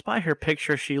mean, just by her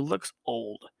picture, she looks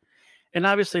old. And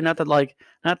obviously, not that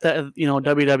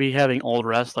WWE having old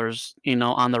wrestlers,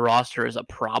 on the roster is a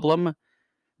problem,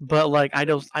 but like I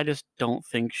just don't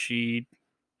think she.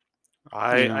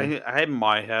 I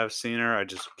might have seen her. I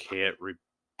just can't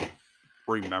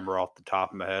remember off the top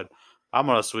of my head. I'm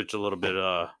gonna switch a little bit,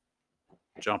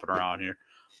 jumping around here.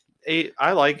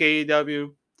 I like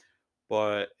AEW,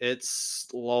 but it's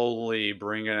slowly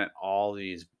bringing in all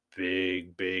these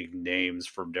big names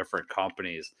from different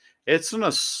companies. It's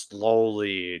gonna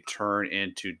slowly turn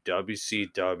into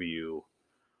WCW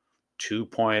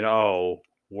 2.0,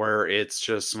 where it's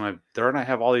just like they're gonna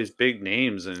have all these big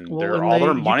names and all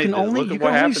their money. Look at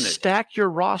what happened. Stack your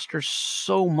roster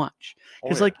so much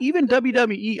because like even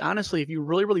WWE, honestly, if you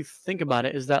really think about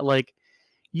it, is that like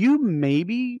you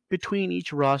maybe between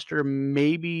each roster,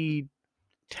 maybe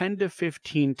 10 to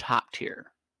 15 top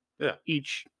tier. Yeah.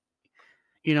 Each,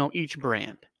 each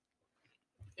brand.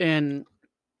 And,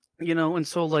 and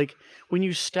so like when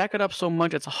you stack it up so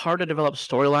much, it's hard to develop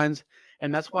storylines.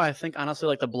 And that's why I think honestly,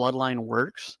 like the Bloodline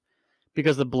works,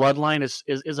 because the Bloodline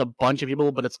is a bunch of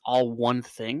people, but it's all one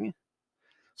thing.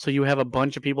 So you have a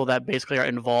bunch of people that basically are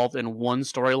involved in one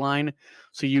storyline.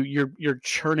 So you're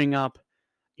churning up,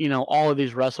 all of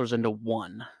these wrestlers into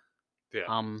one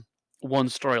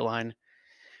storyline.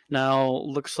 Now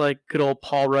looks like good old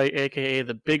Paul Wright, aka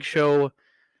the Big Show.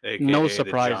 AKA No the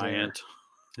surprise Giant.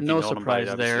 there. No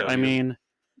surprise there. I mean,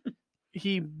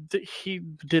 he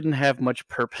didn't have much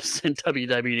purpose in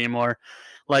WWE anymore.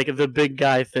 Like the big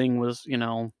guy thing was,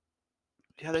 yeah,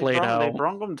 played out. They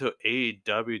brought him to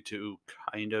AEW to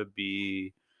kind of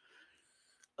be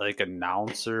like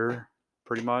announcer,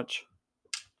 pretty much.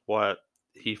 What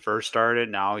he first started.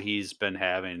 Now he's been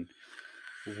having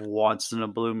once in a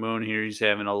blue moon here. He's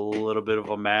having a little bit of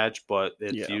a match, but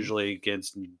it's usually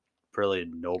against really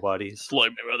nobody's.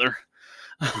 Floyd Mayweather.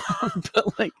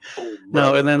 But like,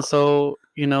 no, and then so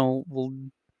we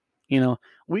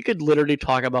could literally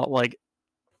talk about like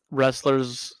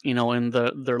wrestlers, in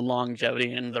their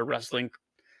longevity and the wrestling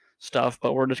stuff,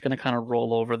 but we're just gonna kind of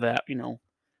roll over that,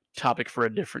 topic for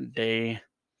a different day.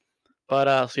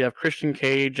 But so you have Christian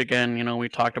Cage again. We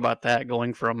talked about that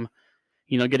going from,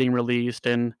 getting released,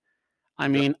 and I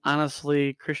mean,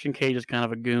 honestly, Christian Cage is kind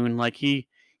of a goon. Like he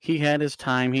had his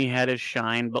time, he had his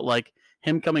shine, but like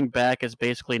him coming back is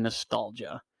basically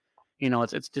nostalgia.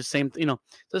 It's the same.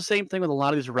 The same thing with a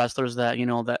lot of these wrestlers that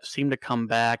that seem to come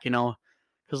back.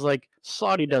 Because like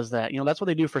Saudi does that. That's what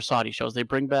they do for Saudi shows. They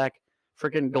bring back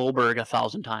freaking Goldberg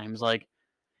 1,000 times. Like,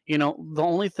 the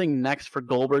only thing next for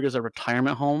Goldberg is a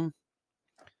retirement home,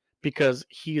 because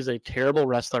he's a terrible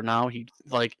wrestler now.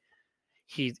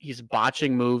 He's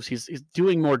botching moves. He's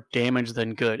doing more damage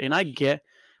than good. And I get,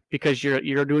 because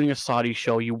you're doing a Saudi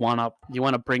show, you wanna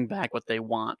bring back what they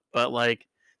want, but like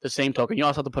the same token, you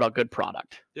also have to put out good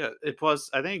product. Yeah, it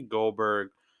was. I think Goldberg,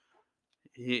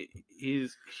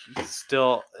 he's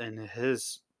still in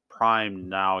his prime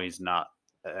now. He's not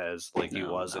as like he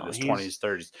was in his 20s,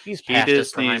 30s. He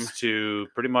just needs to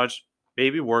pretty much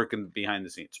maybe working behind the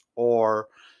scenes or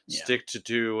stick to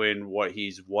doing what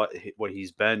he's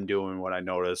been doing. What I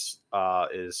noticed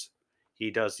is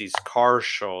he does these car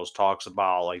shows, talks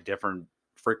about like different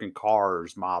freaking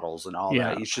cars, models, and all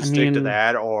that. He should stick to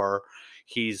that, or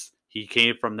he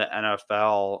came from the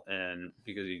NFL, and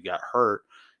because he got hurt,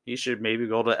 he should maybe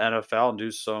go to NFL and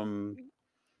do some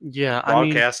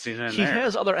broadcasting. He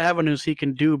has other avenues he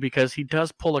can do, because he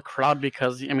does pull a crowd,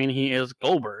 because he is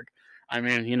Goldberg.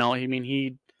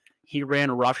 He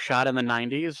ran Roughshod in the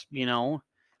 90s.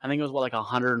 I think it was like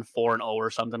 104-0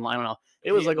 or something. I don't know.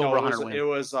 It was over 100 wins. It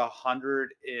was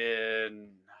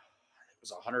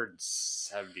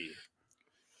 170.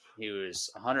 He was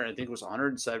 100. I think it was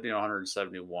 170 or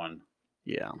 171.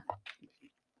 Yeah,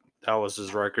 that was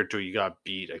his record till he got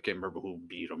beat. I can't remember who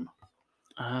beat him.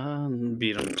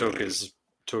 Beat him. Took his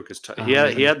title.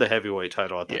 He had the heavyweight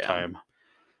title at the time.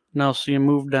 No, so you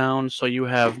move down. So you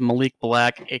have Malik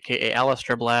Black, aka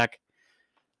Aleister Black.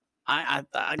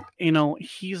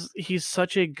 He's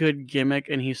such a good gimmick,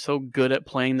 and he's so good at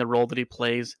playing the role that he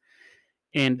plays.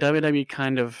 And WWE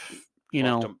kind of,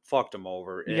 fucked him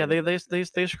over. Yeah, they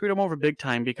screwed him over big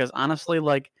time, because honestly,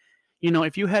 like,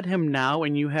 if you had him now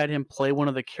and you had him play one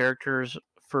of the characters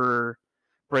for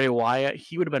Bray Wyatt,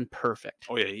 he would have been perfect.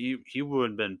 Oh yeah, he would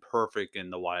have been perfect in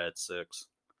the Wyatt 6.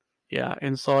 Yeah,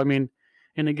 and so and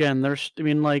again,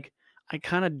 I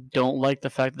kind of don't like the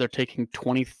fact that they're taking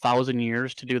 20,000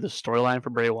 years to do the storyline for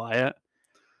Bray Wyatt.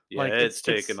 Yeah, like, it's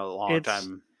taken a long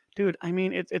time. Dude, I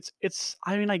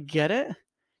get it.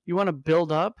 You want to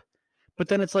build up, but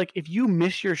then it's like, if you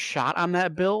miss your shot on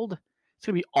that build, it's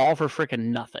going to be all for freaking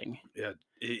nothing. Yeah,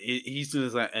 he's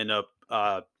going to end up,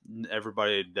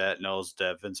 everybody that knows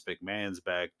that Vince McMahon's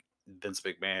back, Vince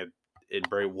McMahon and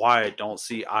Bray Wyatt don't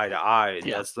see eye to eye.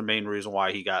 Yeah. That's the main reason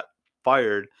why he got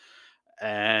fired.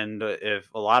 And if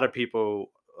a lot of people,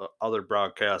 other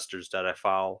broadcasters that I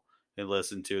follow and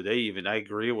listen to, I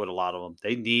agree with a lot of them.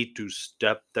 They need to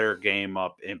step their game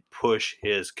up and push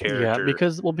his character. Yeah,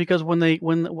 because what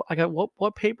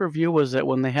pay-per-view was it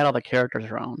when they had all the characters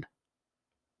around?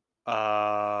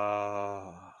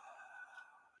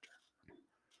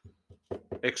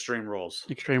 Extreme Rules.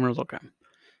 Extreme Rules, okay.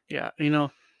 Yeah,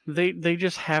 they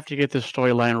just have to get this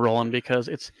storyline rolling, because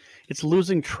it's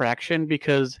losing traction,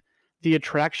 because the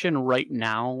attraction right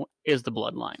now is the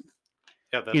Bloodline.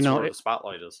 Yeah, that's where the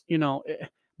spotlight is.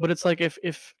 But it's like, if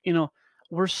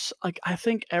like, I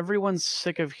think everyone's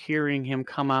sick of hearing him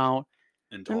come out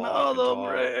and and talk and the talk.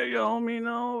 bray,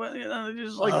 it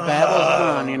just like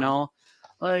babbles on,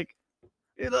 like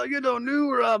knew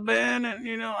where I've been,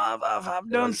 and I've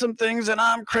done Like, some things, and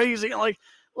I'm crazy,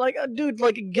 dude,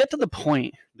 like get to the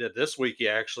point. this week they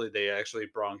actually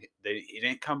brought he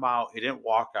didn't come out, he didn't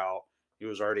walk out. He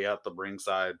was already at the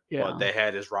ringside, but Yeah, they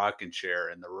had his rocking chair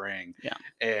in the ring, yeah,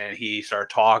 and he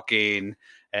started talking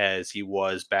as he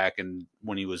was back in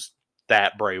when he was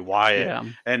that Bray Wyatt. yeah,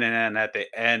 And then at the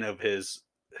end of his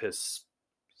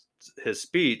his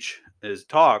speech, his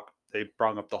talk, they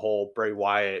brought up the whole Bray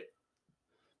Wyatt,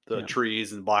 the yeah.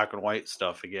 trees and black and white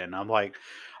stuff again. I'm like,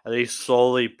 are they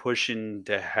slowly pushing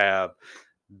to have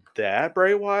that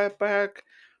Bray Wyatt back,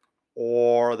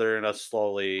 or they're gonna I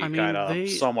slowly kind mean, of they.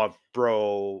 somewhat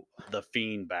bro the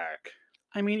Fiend back?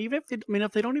 I mean,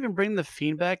 if they don't even bring the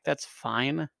Fiend back, that's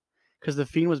fine, because the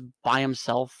Fiend was by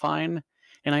himself fine,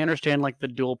 and I understand like the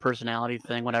dual personality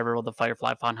thing, whatever, with the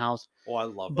Firefly Funhouse. Oh, I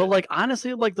loved But it. like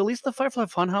honestly, like the least the Firefly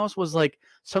Funhouse was like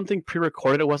something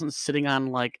pre-recorded. It wasn't sitting on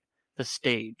like the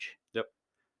stage. Yep.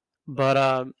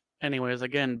 But anyways,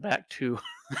 again, back to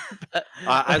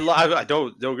I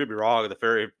don't get me wrong. The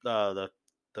fairy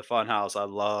the Fun House. I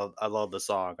love the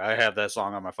song. I have that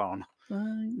song on my phone.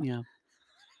 yeah.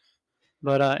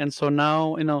 But and so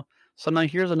now so now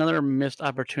here's another missed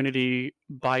opportunity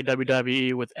by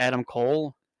WWE with Adam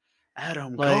Cole.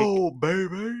 Adam Like Cole,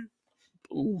 baby.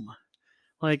 boom.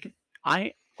 Like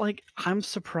I'm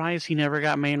surprised he never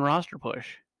got main roster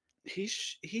push. He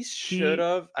should He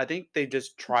have. I think they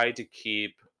just tried to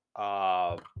keep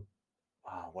uh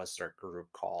what's their group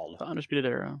called? the Undisputed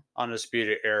Era.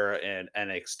 Undisputed Era and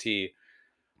NXT.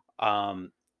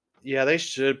 Um, yeah, they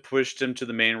should pushed him to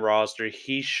the main roster.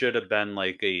 He should have been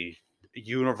like a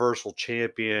Universal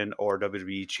Champion or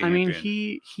WWE I mean,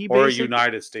 Champion he or a basically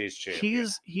United States Champion.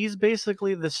 he's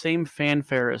basically the same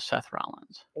fanfare as Seth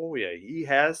Rollins. Oh yeah, he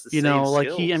has the same Like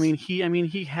skills.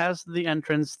 he has the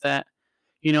entrance that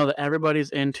that everybody's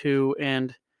into,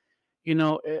 and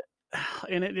it,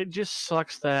 and it just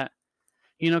sucks that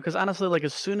because honestly, like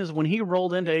as soon as when he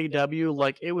rolled into AEW,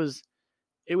 like it was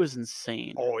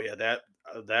insane. Oh yeah,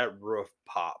 that roof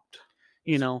popped.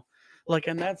 You know, like,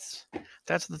 and that's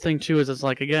the thing too, is it's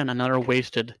like again another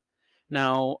wasted.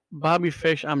 Now Bobby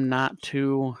Fish, I'm not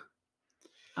too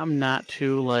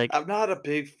like I'm not a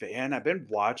big fan. I've been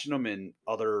watching him in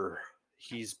other.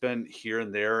 He's been here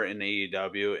and there in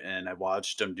AEW, and I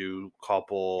watched him do a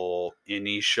couple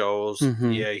indie shows.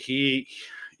 mhm. Yeah,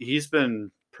 he's been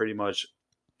pretty much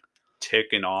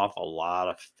ticking off a lot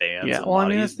of fans, Yeah. and a Well, I lot.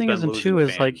 mean, the He's thing been isn't losing too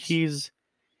is like fans.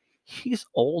 he's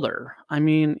older. I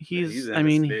mean, Yeah, he's I in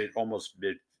his mean, mid, almost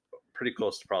mid, pretty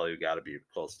close to probably got to be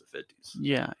close to 50s.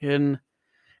 yeah, and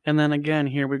then again,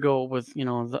 here we go with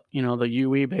the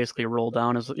UE basically rolled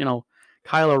down as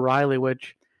Kyle O'Reilly,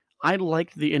 which I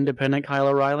liked the independent Kyle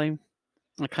O'Reilly.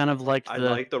 I kind of liked I the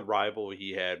like the rival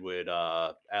he had with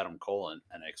Adam Cole in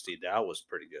NXT. That was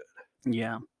pretty good.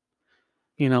 yeah,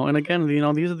 and again,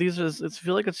 these is it's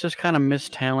feel like it's just kind of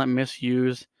missed talent,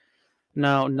 misuse.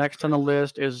 Now, next on the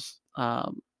list is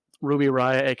Ruby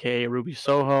Riot, aka Ruby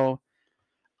Soho.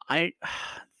 I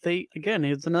they again,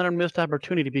 it's another missed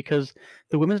opportunity because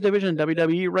the women's division in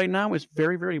WWE right now is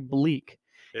very, very bleak.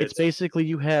 It's It's basically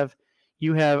you have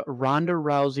Ronda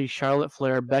Rousey, Charlotte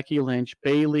Flair, Becky Lynch,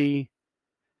 Bayley,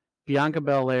 Bianca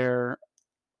Belair,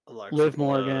 Alexa Liv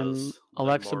Morgan, Bliss, Liv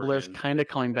Alexa Bliss Morgan. kind of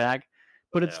coming back,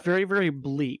 but it's Yeah. very, very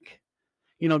bleak.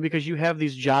 Because you have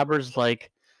these jobbers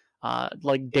like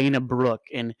Dana Brooke,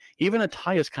 and even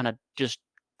Ataya's kind of just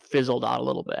fizzled out a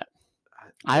little bit.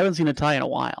 I haven't seen Ataya in a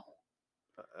while.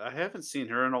 I haven't seen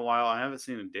her in a while. I haven't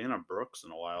seen Dana Brooks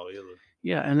in a while either.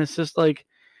 Yeah, and it's just like,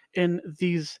 in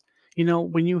these,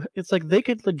 it's like they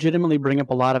could legitimately bring up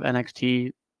a lot of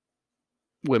NXT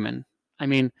women. I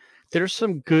mean, there's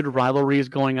some good rivalries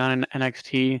going on in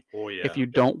NXT. Oh yeah. If you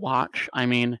don't watch, I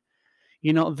mean,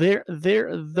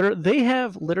 they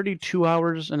have literally 2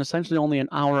 hours and essentially only an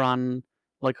hour on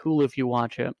like Hulu if you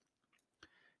watch it.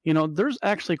 There's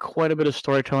actually quite a bit of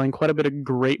storytelling, quite a bit of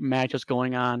great matches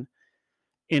going on.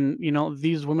 And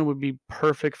these women would be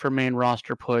perfect for main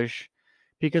roster push,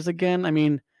 because again, I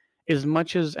mean, as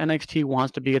much as NXT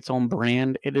wants to be its own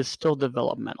brand, it is still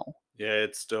developmental. Yeah,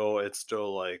 it's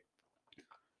still like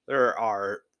there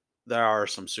are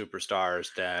some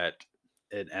superstars that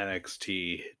in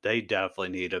NXT they definitely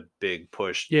need a big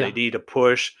push. They Yeah, need to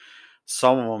push.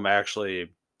 Some of them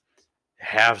actually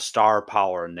have star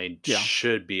power and they yeah,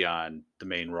 should be on the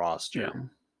main yeah, roster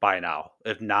by now.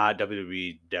 If not,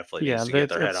 WWE definitely yeah. needs to get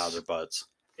their head out of their butts.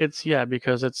 It's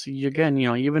because it's again,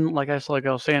 even like I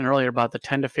was saying earlier about the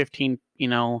 10 to 15,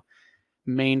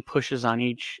 main pushes on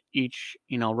each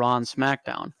Raw and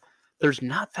SmackDown. There's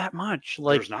not that much.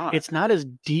 Like There's not. it's not as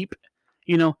deep,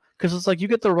 because it's like you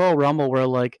get the Royal Rumble where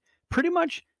like pretty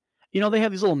much, they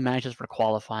have these little matches for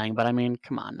qualifying, but I mean,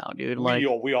 come on now, dude. Like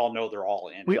We all know they're all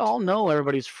in we it. all know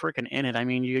everybody's freaking in it. I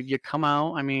mean, you come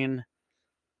out, I mean,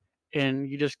 and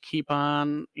you just keep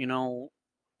on,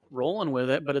 rolling with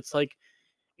it. But it's like,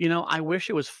 I wish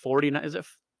it was 40. Is it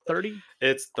 30?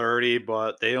 It's 30,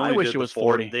 but they I only wish did it the was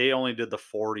 40. 40. They only did the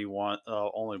 41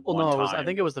 only Well, one no, it was. I time.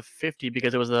 think it was the 50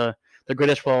 because it was the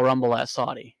greatest Royal Rumble at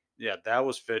Saudi. Yeah, that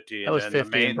was 50, That and was then the 50,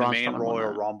 and main the Braun main Strowman won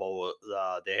Royal that. Rumble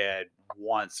they had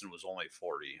once and was only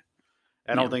 40.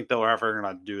 I Yeah. don't think they're ever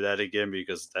gonna do that again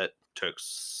because that took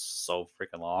so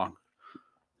freaking long.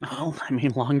 Well, I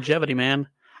mean, longevity, man.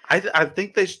 I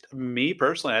think me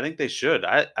personally, I think they should.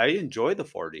 I enjoyed the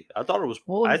 40.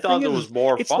 Well, I the thing thought it is, was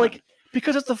more it's fun. like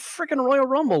because it's the freaking Royal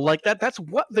Rumble, like that's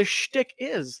what the shtick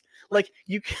is. Like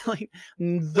you can, like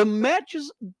the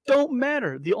matches don't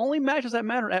matter. The only matches that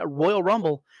matter at Royal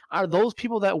Rumble are those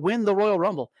people that win the Royal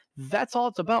Rumble. That's all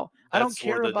it's about. I don't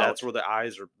care about That's where the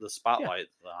eyes are, the yeah. spotlight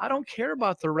I on them. don't care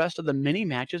about the rest of the mini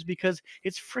matches because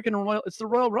it's freaking Royal. It's the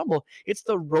Royal Rumble. It's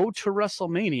the road to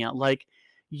WrestleMania. Like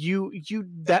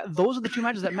those are the two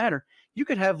matches that matter. You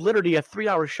could have literally a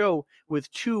 3-hour show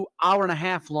with 2 hour and a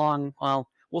half long. Well,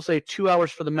 we'll say 2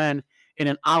 hours for the men and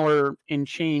an hour in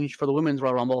change for the women's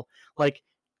Royal Rumble. Like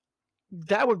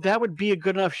that would be a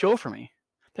good enough show for me.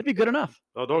 That'd be good enough.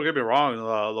 Oh, don't get me wrong.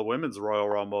 The women's Royal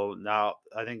Rumble now,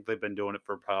 I think they've been doing it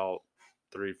for about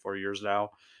 3-4 years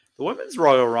now. The women's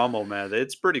Royal Rumble, man,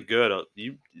 it's pretty good.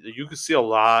 You can see a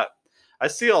lot. I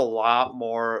see a lot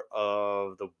more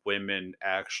of the women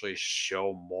actually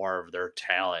show more of their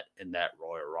talent in that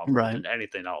Royal Rumble Right. than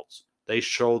anything else. They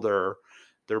show their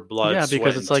blood, Yeah, sweat,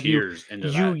 because it's and like tears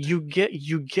into that. you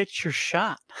get your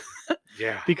shot.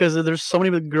 Yeah, Because there's so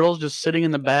many girls just sitting in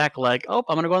the back, like, oh,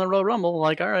 I'm gonna go on the Royal Rumble.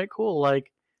 Like, all right, cool.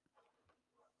 Like,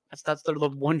 that's the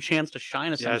one chance to shine,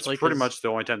 yeah, it's essentially. pretty much the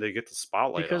only time they get the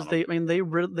spotlight Because on them. I mean,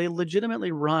 they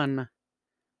legitimately run.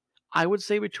 I would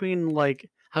say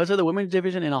the women's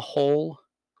division in a whole,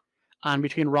 on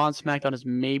between Raw and SmackDown is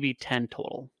maybe 10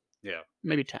 total, Yeah.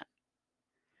 maybe 10.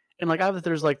 And like, obviously,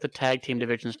 there's like the tag team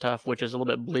division stuff, which is a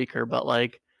little bit bleaker, but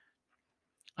like,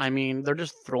 I mean, they're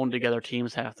just throwing together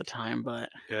teams half the time. But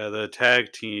Yeah, the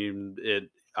tag team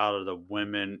out of the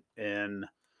women and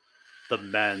the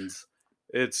men's,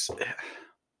 it's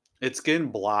it's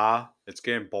getting blah, it's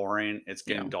getting boring, it's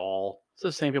yeah, getting dull. it's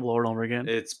the same people over and over again.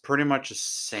 It's pretty much the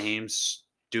same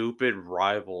stupid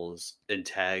rivals in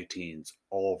tag teams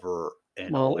over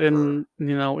and Well, over. in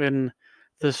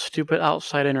the stupid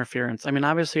outside interference. I mean,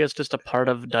 obviously, it's just a part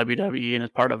of WWE and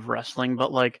it's part of wrestling.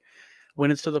 But like,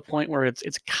 when it's to the point where it's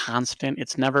constant,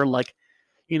 it's never like,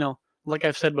 like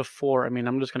I've said before. I mean,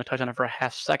 I'm just gonna touch on it for a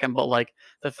half second, but like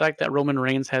the fact that Roman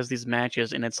Reigns has these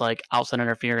matches and it's like outside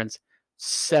interference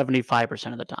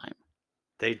 75% of the time.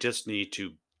 They just need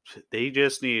to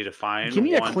find Give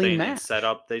me a one clean thing and match. set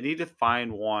up. They need to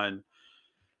find one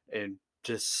and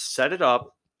just set it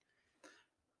up,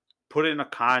 put in a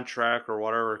contract or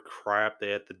whatever crap they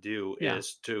have to do Yeah.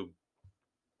 is to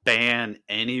ban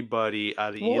anybody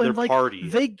out of Well, either and like party.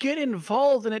 they get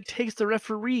involved and it takes the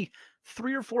referee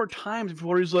 3 or 4 times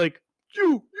before he's like,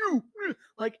 you,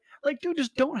 like, dude,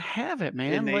 just don't have it,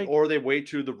 man. And Like, they wait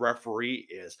till the referee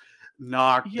is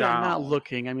knocked yeah, down. not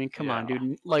looking. I mean, come on, Yeah,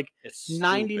 dude. Like, it's stupid.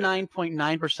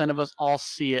 99.9% of us all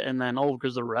see it, and then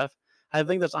because the ref. I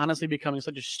think that's honestly becoming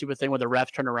such a stupid thing where the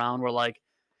refs turn around. We're like,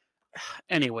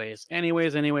 anyways.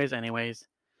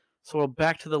 So we're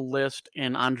back to the list,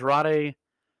 and Andrade.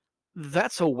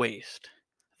 That's a waste.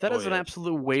 That Oh, is an yeah.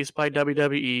 absolute waste by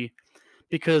WWE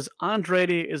because Andrade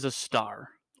is a star.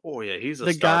 Oh yeah, he's a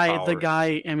The star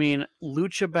guy, power. I mean,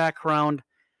 lucha background,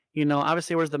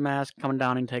 obviously wears the mask coming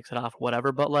down and takes it off,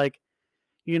 whatever. But like,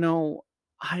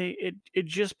 it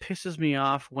just pisses me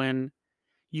off when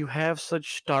you have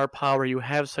such star power, you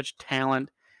have such talent,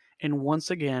 and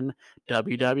once again,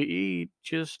 WWE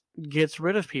just gets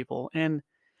rid of people. And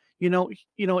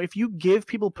if you give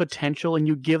people potential and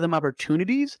you give them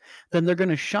opportunities, then they're going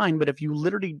to shine. But if you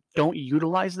literally don't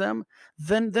utilize them,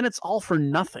 then it's all for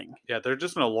nothing. Yeah, they're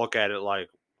just gonna look at it like,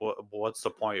 what's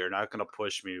the point? You're not gonna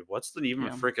push me. What's the even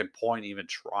Yeah. freaking point? Even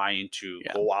trying to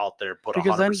Yeah. go out there put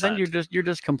Because 100%. then you're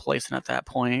just complacent at that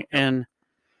point. And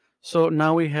so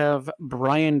now we have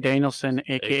Bryan Danielson,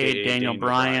 aka Daniel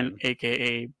Bryan,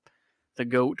 aka the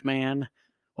Goat Man,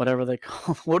 whatever they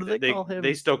call. What do they call him?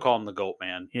 They still call him the Goat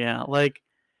Man. Yeah, like,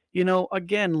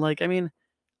 again, like, I mean,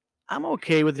 I'm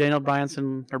okay with Daniel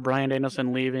Bryanson or Bryan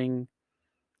Danielson leaving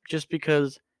just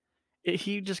because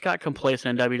he just got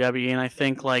complacent in WWE, and I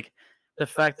think like the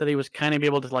fact that he was kind of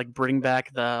able to like bring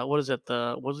back the what is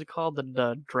it called,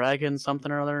 the Dragon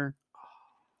something or other.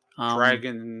 Um,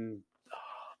 Dragon,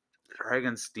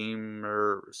 Dragon Steam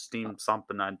or Steam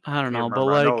something. I I don't can't know, but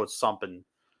remember. I know like, it's something.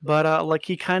 like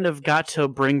he kind of got to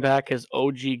bring back his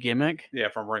OG gimmick, Yeah,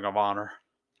 from Ring of Honor.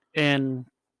 and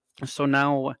so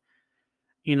now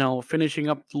finishing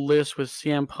up the list with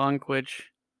CM Punk, which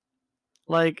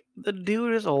like the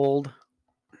dude is old,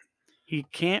 he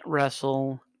can't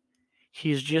wrestle.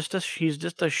 He's just a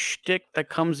shtick that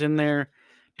comes in there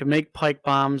to make pike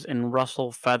bombs and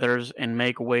rustle feathers and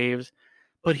make waves,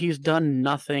 but he's done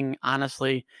nothing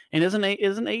honestly. And isn't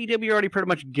AEW already pretty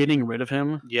much getting rid of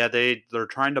him? Yeah, they're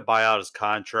trying to buy out his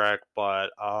contract, but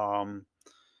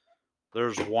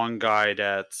there's one guy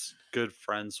that's good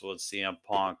friends with CM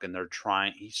Punk, and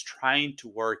he's trying to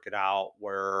work it out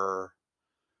where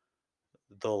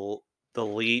the the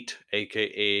elite,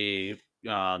 aka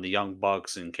the Young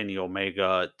Bucks and Kenny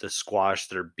Omega, to squash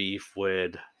their beef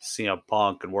with CM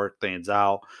Punk and work things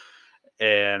out.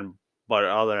 And but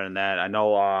other than that, I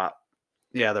know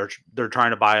yeah, they're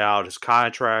trying to buy out his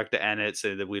contract to end it,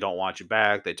 say that we don't want you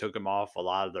back. They took him off a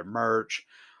lot of their merch.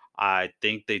 I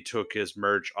think they took his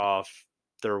merch off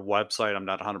their website. I'm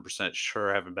not 100%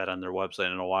 sure. I haven't been on their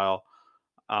website in a while.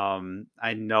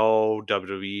 I know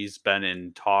WWE's been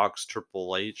in talks.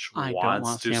 Triple H I don't wants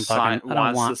want to CM Punk, sign. and I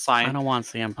don't Wants to want I sign. don't want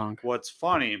CM Punk. What's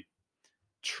funny?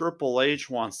 Triple H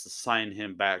wants to sign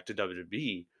him back to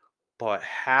WWE, but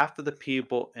half of the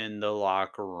people in the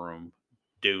locker room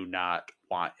do not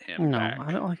want him No, I back.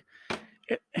 don't like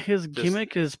his Just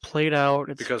gimmick is played out.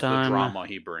 It's because of the done. drama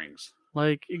he brings.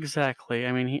 Like exactly.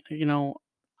 I mean,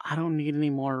 I don't need any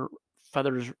more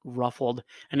feathers ruffled,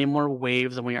 any more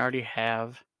waves than we already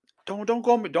have. Don't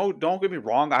get me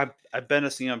wrong. I've been a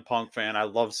CM Punk fan. I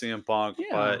love CM Punk, Yeah.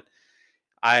 but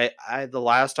I the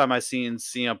last time I seen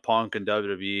CM Punk in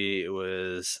WWE, it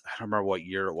was, I don't remember what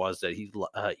year it was that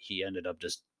he ended up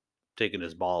just taking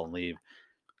his ball and leave.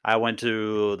 I went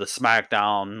to the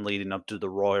SmackDown leading up to the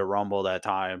Royal Rumble that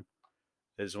time.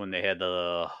 Is when they had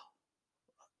the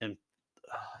and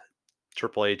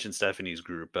Triple H and Stephanie's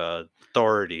group,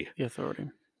 Authority. The Authority.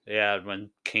 Yeah,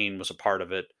 when Kane was a part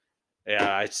of it.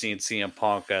 Yeah, I seen CM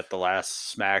Punk at the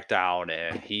last SmackDown,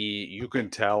 and you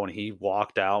can tell when he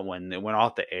walked out, when it went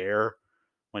off the air,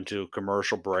 went to a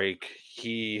commercial break.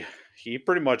 He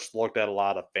pretty much looked at a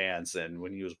lot of fans, and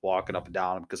when he was walking up and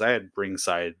down, because I had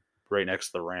ringside right next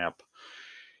to the ramp,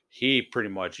 he pretty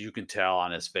much, you can tell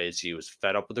on his face, he was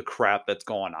fed up with the crap that's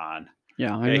going on.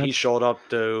 Yeah, I Yeah, mean he that's showed up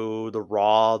to the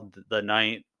Raw the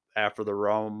night after the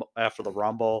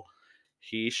Rumble.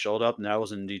 He showed up, and that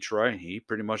was in Detroit. He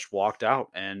pretty much walked out,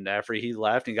 and after he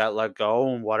left and got let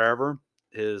go and whatever,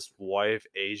 his wife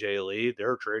AJ Lee,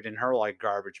 they're treating her like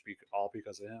garbage, all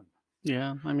because of him.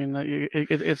 yeah. I mean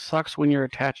it sucks when you're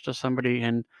attached to somebody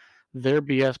and their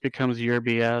BS becomes your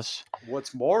BS.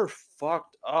 What's more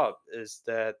fucked up is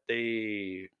that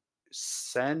they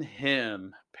send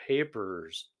him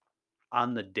papers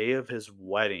on the day of his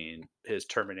wedding, his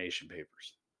termination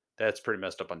papers. That's pretty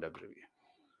messed up on WWE.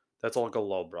 That's like a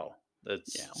low blow. Yeah.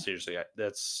 That's seriously,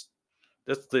 that's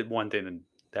the one thing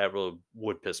that really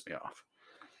would piss me off.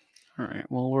 All right.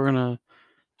 Well, we're gonna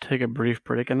take a brief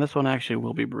break, and this one actually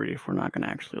will be brief. We're not gonna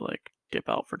actually like dip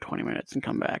out for 20 minutes and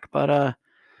come back, but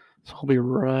so we'll be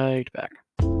right back.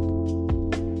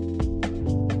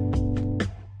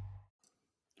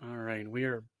 All right, we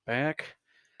are back.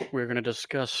 We're gonna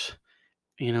discuss,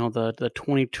 the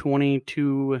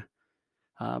 2022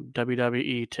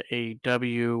 WWE to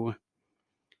AEW,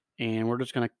 and we're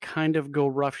just gonna kind of go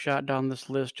roughshod down this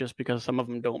list just because some of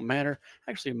them don't matter.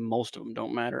 Actually, most of them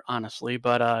don't matter, honestly.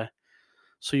 But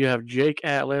so you have Jake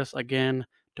Atlas again.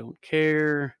 Don't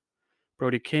care.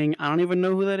 Brody King. I don't even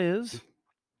know who that is.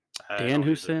 I Dan don't either.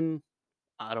 Hussein.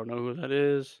 I don't know who that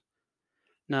is.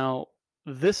 Now,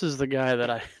 this is the guy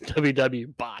that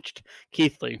WWE botched.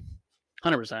 Keith Lee.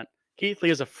 100%. Keith Lee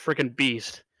is a freaking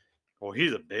beast. Well,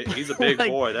 he's a big Like,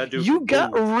 boy. That dude you can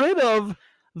got move. rid of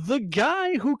the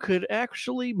guy who could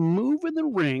actually move in the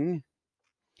ring.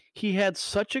 He had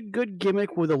such a good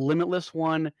gimmick with a limitless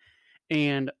one,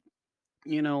 and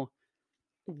you know,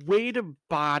 way to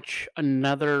botch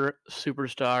another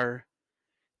superstar,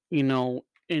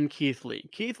 in Keith Lee.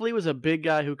 Keith Lee was a big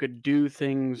guy who could do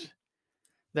things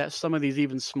that some of these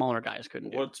even smaller guys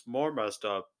couldn't do. What's more messed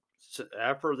up,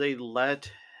 after they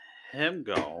let him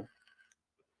go,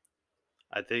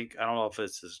 I don't know if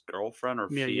it's his girlfriend or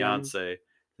Mia Young. fiance,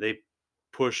 they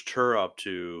pushed her up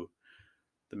to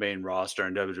the main roster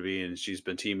in WWE, and she's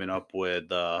been teaming up with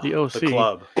The OC. the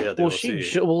club. Yeah, the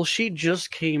Well, OC. she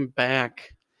just came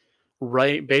back.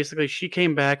 Right, basically, she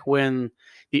came back when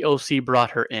the OC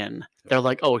brought her in. They're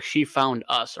like, "Oh, she found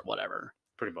us" or whatever.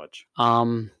 Pretty much.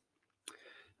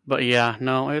 But yeah,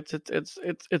 no,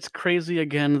 it's crazy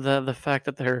again the fact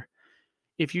that they're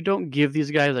if you don't give these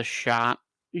guys a shot,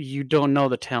 you don't know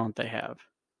the talent they have.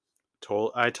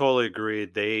 I totally agree.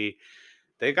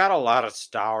 They got a lot of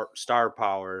star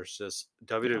power. It's just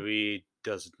Yeah. WWE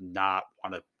does not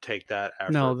want to take that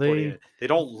No, effort putting it. They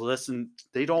don't listen.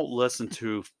 They don't listen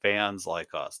to fans like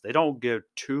us. They don't give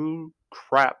two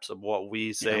craps of what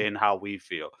we say yeah, and how we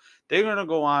feel. They're gonna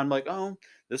go on like, oh,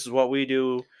 this is what we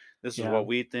do. This is yeah, what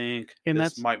we think. and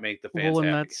This might make the well, fans and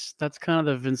happy. that's kind of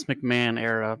the Vince McMahon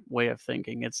era way of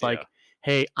thinking. It's Yeah. like,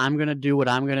 hey, I'm gonna do what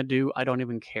I'm gonna do. I don't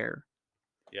even care.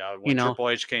 Yeah, You when know, Triple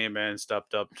H came in,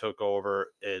 stepped up, took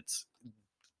over, it's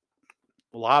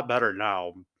a lot better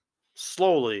now.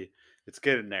 Slowly, it's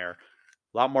getting there.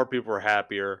 A lot more people are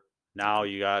happier. Now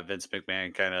you got Vince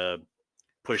McMahon kind of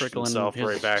pushed trickling himself his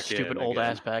right back stupid in old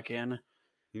ass again. back in.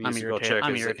 He I'm needs to go irritated. check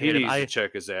I'm his. He irritated. needs to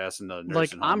check his ass in the Like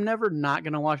nursing I'm home. never not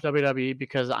gonna watch WWE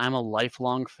because I'm a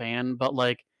lifelong fan. But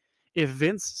like, if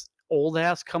Vince old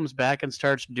ass comes back and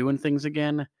starts doing things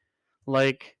again,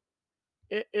 like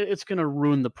it's gonna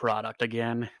ruin the product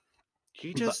again.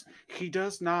 But He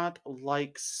does not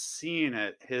like seeing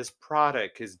it. His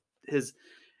product, his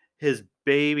his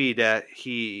baby that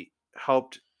he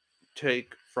helped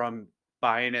take from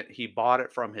buying it. He bought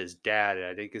it from his dad.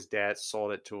 I think his dad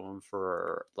sold it to him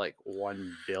for like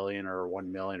 1 billion or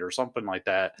 1 million or something like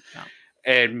that, yeah,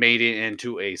 and made it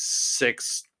into a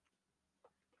six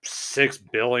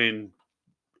billion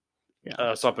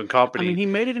yeah. something I mean, company. he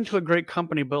made it into a great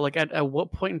company, but like, at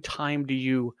what point in time do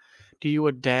you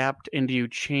adapt and do you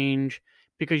change?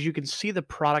 Because you can see the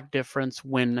product difference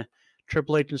when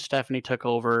Triple H and Stephanie took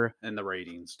over. And the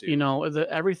ratings You too. know,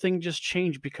 everything just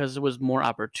changed because there was more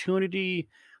opportunity.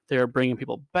 They were bringing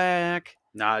people back.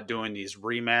 Not doing these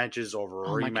rematches over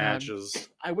Oh my god, rematches.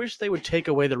 I wish they would take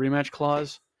away the rematch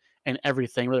clause and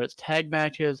everything, whether it's tag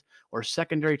matches or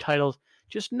secondary titles.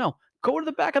 Just no, go to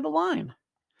the back of the line.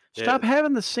 Yeah, Stop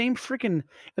having the same freaking.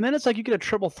 And then it's like you get a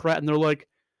triple threat, and they're like,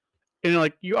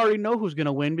 like you already know who's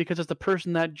gonna win because it's the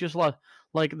person that just lost.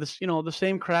 Like this, the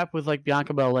same crap with like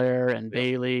Bianca Belair and yep.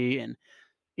 Bailey and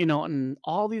and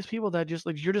all these people that just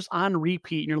like you're just on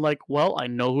repeat, and you're like, well, I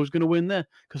know who's gonna win that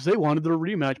because they wanted their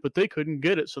rematch, but they couldn't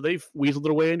get it, so they weaseled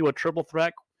their way into a triple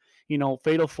threat,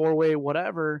 fatal four way,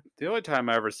 whatever. The only time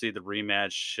I ever see the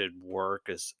rematch should work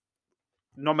is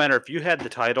no matter if you had the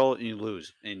title and you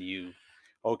lose and you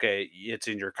okay, it's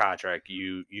in your contract,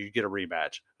 you get a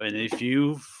rematch. And if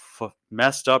you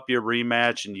messed up your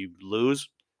rematch and you lose,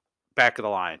 back of the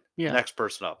line, Yeah. next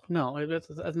person up. No, and that's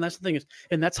the thing is,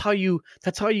 and that's how you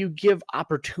give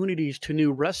opportunities to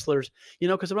new wrestlers,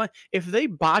 because if they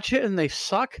botch it and they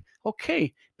suck,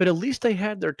 okay, but at least they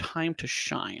had their time to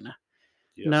shine.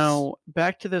 Yes. Now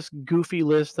back to this goofy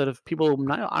list that of people.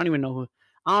 I don't even know who.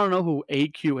 I don't know who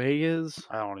AQA is.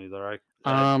 I don't either.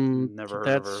 I never heard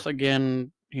of her. That's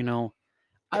again,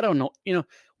 I don't know.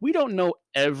 We don't know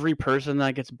every person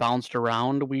that gets bounced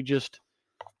around. We just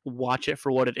watch it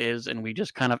for what it is, and we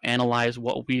just kind of analyze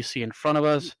what we see in front of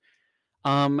us.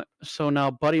 So now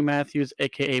Buddy Matthews,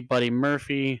 aka Buddy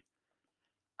Murphy.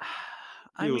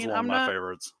 I He was mean, one of my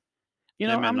favorites. Him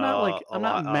and I'm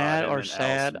not mad him or and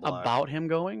sad Allison Black. about him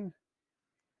going,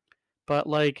 but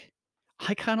like,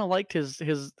 I kind of liked his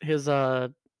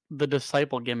the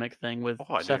disciple gimmick thing with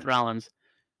Oh, I Seth did. Rollins.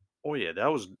 Oh yeah, that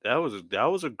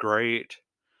was a great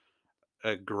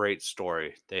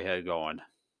story they had going.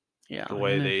 Yeah, The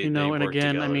way and they and worked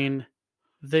again, I together. mean,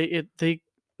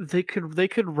 they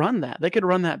could run that. They could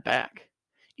run that back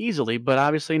easily, but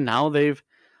obviously now they've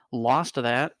lost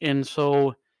that, and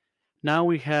so now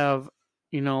we have,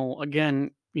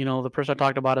 again, the person I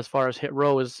talked about as far as Hit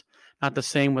Row is not the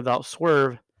same without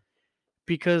Swerve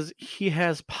because he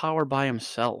has power by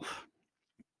himself,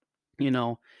 you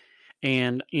know,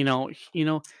 and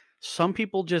some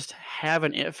people just have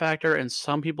an it factor and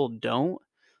some people don't.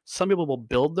 Some people will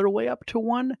build their way up to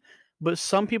one, but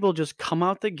some people just come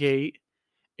out the gate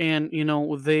and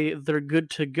they're good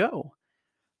to go.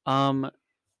 Um,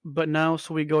 but now,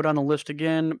 so we go down the list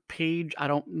again. Page, I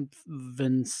don't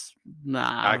Vince, I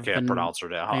nah, can't pronounce her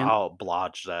name. Van I'll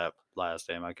blotch that last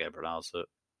name. I can't pronounce it.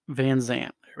 Van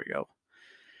Zant. There we go.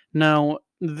 Now,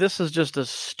 this is just a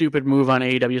stupid move on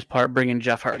AEW's part, bringing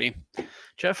Jeff Hardy.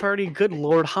 Jeff Hardy, good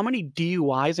lord, how many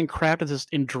DUIs and crap does this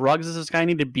in drugs does this guy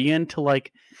need to be in to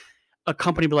like a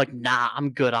company be like, nah, I'm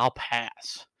good, I'll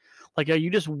pass. Like, are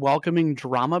you just welcoming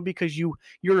drama because you're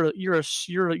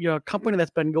a company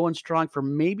that's been going strong for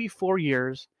maybe 4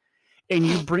 years, and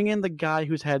you bring in the guy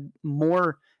who's had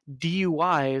more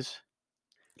DUIs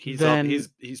He's up. than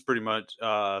He's pretty much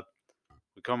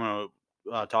coming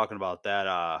talking about that.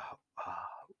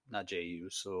 Not JU.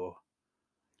 So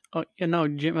oh yeah, no,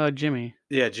 Jimmy.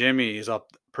 yeah, Jimmy is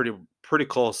up pretty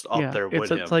close up Yeah, there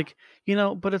with it's him. like,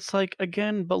 but it's like,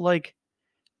 again, but like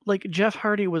Jeff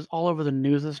Hardy was all over the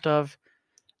news and stuff.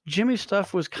 Jimmy's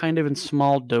stuff was kind of in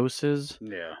small doses,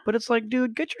 Yeah. but it's like,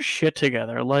 dude, get your shit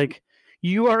together. Like,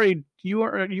 you are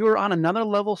on another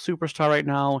level superstar right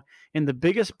now in the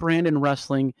biggest brand in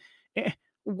wrestling.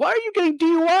 Why are you getting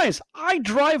DUIs? I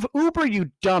drive Uber, you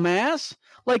dumbass.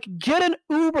 Like, get an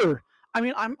Uber. I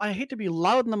mean, I hate to be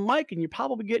loud in the mic, and you're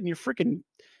probably getting your freaking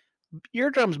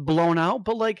eardrums blown out,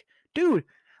 but like, dude,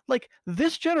 like,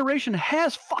 this generation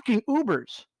has fucking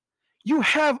Ubers. You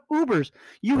have Ubers.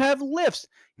 You have Lyfts.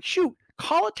 Shoot,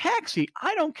 call a taxi.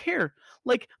 I don't care.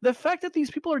 Like, the fact that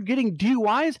these people are getting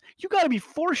DUIs, you got to be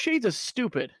 4 shades of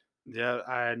stupid. Yeah,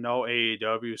 I know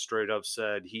AEW straight up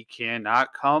said he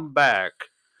cannot come back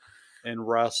and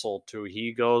wrestle till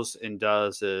he goes and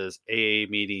does his AA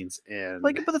meetings and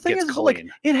Like, but the thing gets is, like,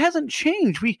 clean. it hasn't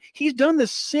changed. He's done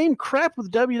this same crap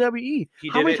with WWE. He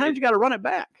How did many it. times you got to run it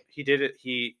back? He did it.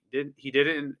 He did it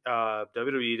in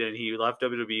WWE. Then he left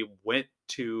WWE, went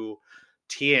to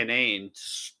TNA, and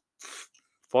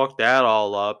fucked that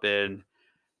all up, and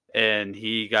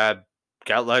he got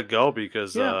let go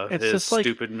because Yeah, of it's his just like,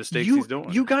 stupid mistakes he's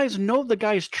doing. you guys know the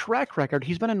guy's track record.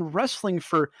 He's been in wrestling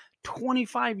for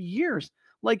 25 years.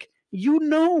 Like, you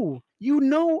know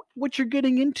what you're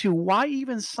getting into. Why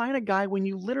even sign a guy when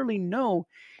you literally know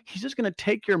he's just going to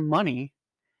take your money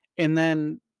and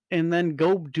then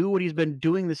go do what he's been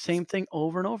doing, the same thing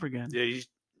over and over again? Yeah,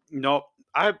 no,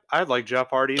 I like Jeff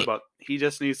Hardy, but he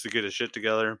just needs to get his shit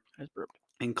together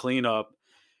and clean up.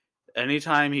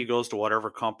 Anytime he goes to whatever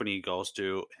company he goes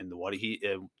to, and what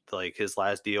like his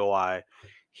last DOI,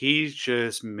 he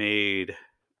just made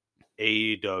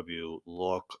AEW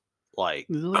look like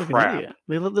They look like an crap. idiot.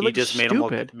 They He look just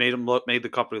stupid. made the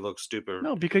company look stupid.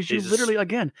 No, because you He's just literally,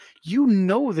 again,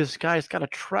 this guy's got a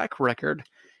track record.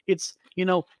 It's,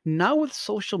 now with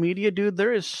social media, dude,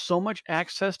 there is so much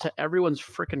access to everyone's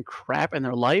freaking crap in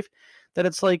their life that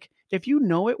it's like, if you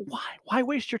know it, why? Why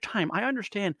waste your time? I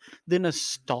understand the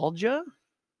nostalgia,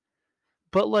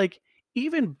 but like,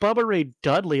 even Bubba Ray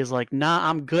Dudley is like, nah,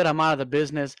 I'm good. I'm out of the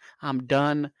business. I'm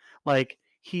done. Like,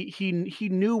 he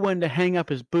knew when to hang up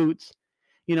his boots,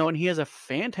 and he has a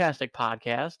fantastic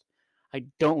podcast. I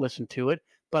don't listen to it,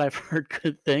 but I've heard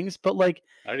good things. But like,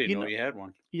 I didn't you know know, he had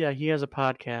one. yeah, he has a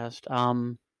podcast.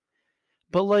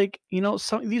 But like,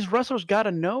 some these wrestlers got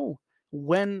to know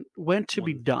when to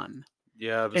be done.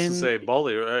 Yeah, I was to And say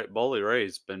Bully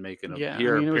Ray's been making a yeah, I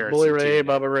here mean, it was appearance Bully in Ray, TNA.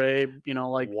 Bubba Ray,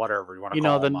 like, Whatever you want to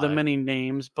call him. the many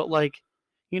names. But like,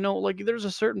 like, there's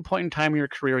a certain point in time in your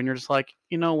career and you're just like,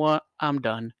 you know what, I'm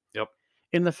done. Yep.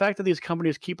 And the fact that these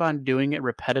companies keep on doing it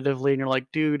repetitively, and you're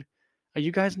like, dude, are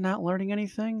you guys not learning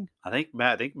anything? I think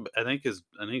Matt. I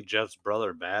think Jeff's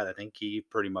brother Matt. I think he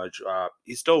pretty much.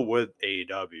 He's still with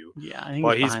AEW. Yeah, I think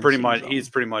But he's behind the scenes, he's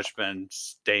though. pretty much been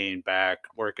staying back,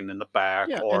 working in the back,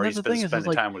 Yeah, and or that's he's the been thing is spending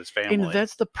like, time with his and family.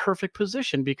 that's the perfect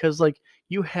position because like,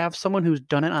 you have someone who's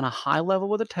done it on a high level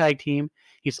with a tag team.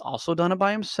 He's also done it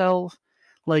by himself,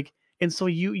 like, and so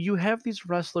you have these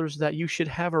wrestlers that you should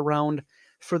have around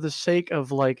for the sake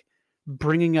of like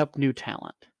bringing up new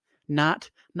talent, not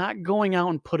going out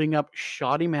and putting up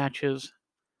shoddy matches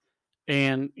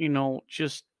and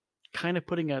just kind of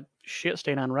putting a shit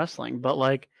stain on wrestling. But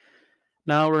like,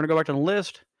 now we're gonna go back to the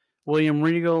list. William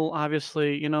Regal,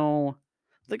 obviously,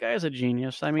 the guy is a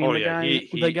genius. I mean, Oh the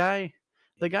yeah, guy,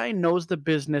 the guy knows the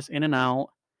business in and out.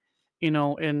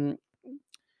 And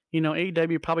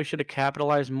AEW probably should have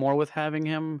capitalized more with having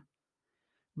him.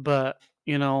 But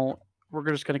we're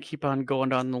just gonna keep on going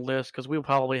down the list because we'll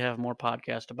probably have more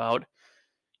podcast about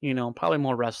probably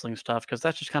more wrestling stuff because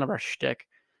that's just kind of our shtick.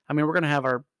 I mean, we're gonna have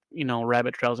our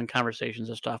rabbit trails and conversations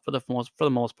and stuff, but for the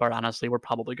most part, honestly, we're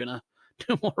probably gonna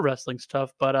do more wrestling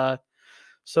stuff. But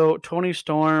so Tony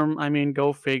Storm, I mean,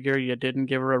 go figure. You didn't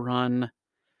give her a run.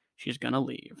 She's gonna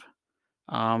leave.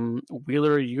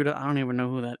 Wheeler Yuta, I don't even know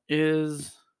who that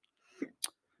is.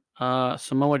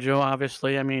 Samoa Joe,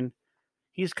 obviously. I mean,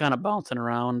 he's kind of bouncing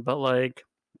around, but like,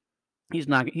 he's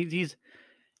not.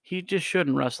 He just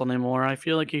shouldn't wrestle anymore. I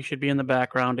feel like he should be in the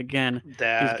background again. These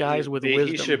guys with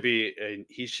wisdom.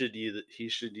 He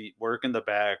should work in the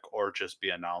back or just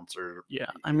be announcer. Yeah,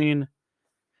 I mean,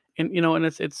 and and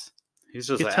it's He's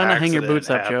just it's an time to hang your accident boots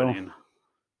up, Joe. happening.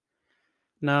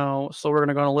 Now, so we're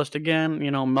gonna go on a list again.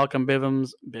 Malcolm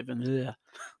Bivens,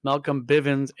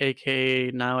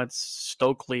 aka now it's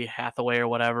Stokely Hathaway or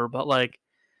whatever. But like,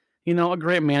 a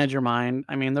great manager mind.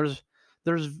 I mean, there's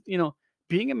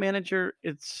being a manager.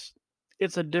 It's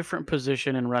a different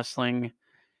position in wrestling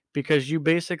because you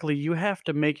have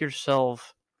to make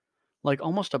yourself like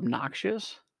almost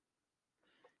obnoxious.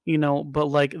 But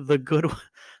like the good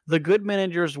the good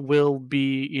managers will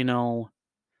be,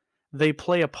 they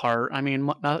play a part. I mean,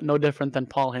 no different than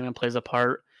Paul Heyman plays a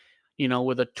part,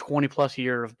 with a 20 plus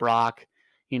year of Brock,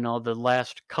 the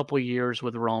last couple years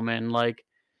with Roman. Like,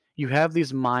 you have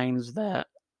these minds that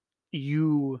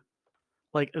you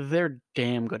like, they're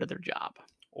damn good at their job.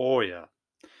 Oh yeah,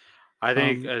 I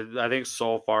think Um, uh, I think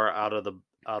so far out of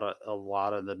a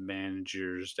lot of the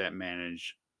managers that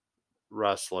manage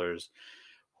wrestlers,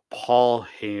 Paul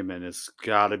Heyman has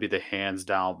got to be the hands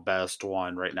down best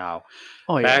one right now.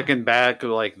 oh, yeah. Back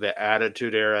like the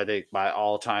Attitude Era, I think my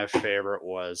all time favorite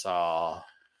was I'm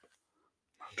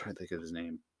trying to think of his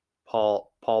name. Paul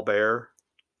Bear.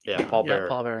 Yeah, Paul Yeah, Bear.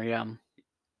 Paul Bear, yeah.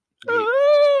 He,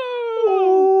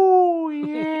 oh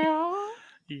yeah.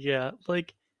 Yeah,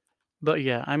 like, but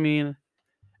yeah, I mean,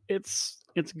 it's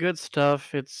good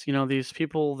stuff. It's, these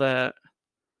people that,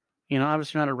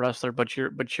 obviously you're not a wrestler, but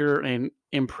you're an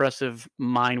impressive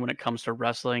mind when it comes to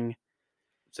wrestling.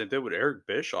 Same thing with Eric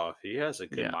Bischoff. He has a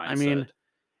good Yeah, I mindset. mean,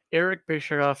 Eric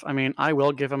Bischoff, I mean, I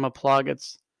will give him a plug.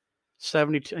 It's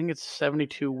 72, I think it's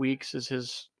 72 weeks is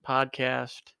his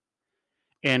podcast.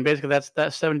 And basically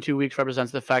that 72 weeks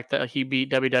represents the fact that he beat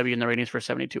WWE in the ratings for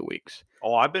 72 weeks.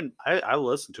 Oh, I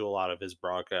listened to a lot of his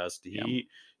broadcast. Yeah.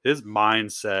 His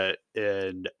mindset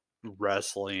in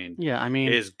wrestling Yeah, I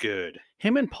mean, is good.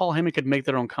 him and Paul Heyman could make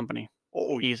their own company.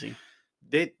 Oh, Easy.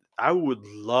 they I would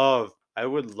love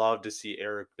to see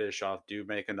Eric Bischoff do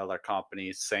make another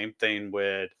company. Same thing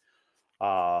with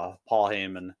Paul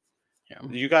Heyman.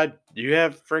 Yeah. You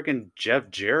have freaking Jeff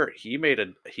Jarrett. He made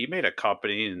a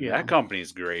company and Yeah. that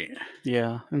company's great.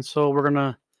 Yeah. And so we're going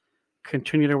to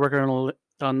continue to work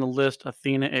on the list.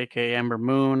 Athena, aka Amber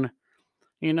Moon.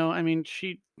 I mean,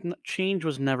 change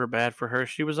was never bad for her.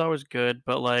 She was always good,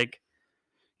 but like,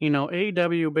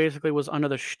 AEW basically was under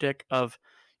the shtick of,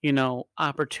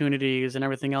 opportunities and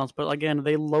everything else. But again,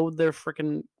 they load their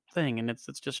freaking thing, and it's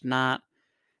just not.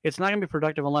 It's not gonna be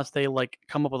productive unless they like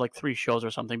come up with like 3 shows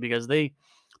or something because they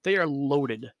are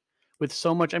loaded with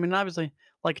so much. I mean, obviously,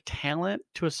 like talent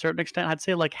to a certain extent. I'd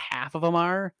say like half of them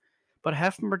are, but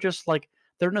half of them are just like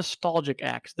they're nostalgic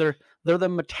acts. They're the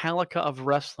Metallica of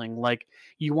wrestling. Like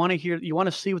you want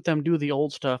to see what them do the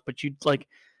old stuff, but you like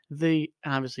they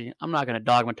obviously. I'm not gonna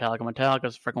dog Metallica.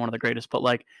 Metallica's freaking one of the greatest, but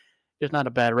like it's not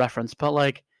a bad reference. But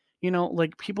like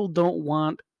like people don't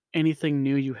want anything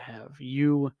new. You have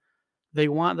you they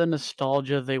want the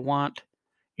nostalgia. They want,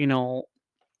 you know,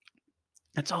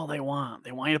 that's all they want.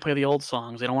 They want you to play the old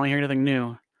songs. They don't want to hear anything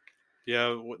new.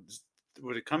 Yeah,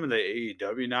 when it comes to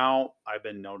AEW now, I've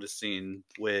been noticing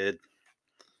with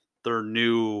their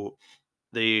new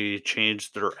they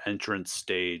changed their entrance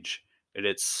stage and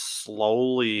it's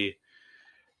slowly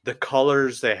the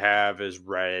colors they have is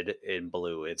red and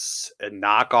blue. It's a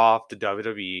knockoff to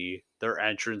WWE. Their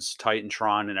entrance,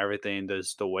 Titantron, and everything.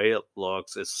 This the way it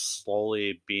looks is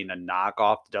slowly being a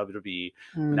knockoff to WWE.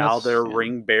 Now That's their yeah.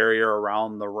 ring barrier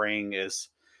around the ring is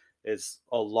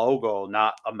a logo,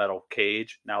 not a metal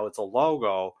cage. Now it's a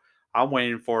logo. I'm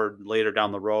waiting for later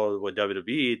down the road with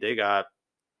WWE. They got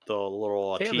the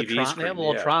little They have TV They have screen.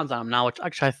 little Yeah, Trons on them now, which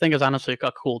actually I think is honestly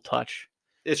a cool touch.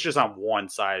 it's just on one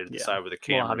side, the Yeah. side with the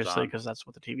Well, cameras obviously, on. because that's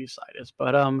what the TV side is.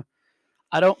 But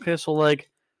I don't. Okay, so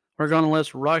like we're going to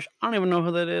list Rush. I don't even know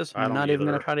who that is. I I'm don't not even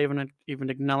gonna either. try to even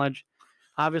acknowledge.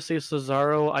 Obviously,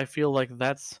 Cesaro. I feel like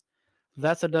that's a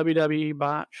WWE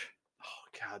botch.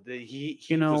 Oh God, You he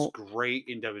was know. great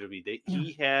in WWE.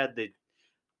 Yeah.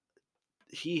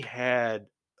 He had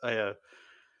a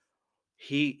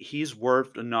he's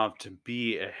worth enough to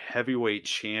be a heavyweight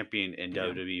champion in Yeah.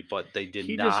 WWE, but they did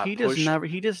He not just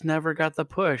push. never got the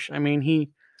push. I mean,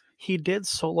 he did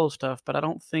solo stuff, but I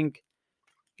don't think,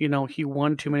 he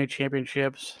won too many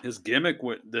championships. His gimmick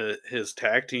with his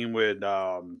tag team with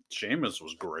Sheamus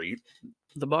was great.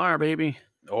 The bar, baby.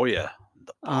 Oh yeah,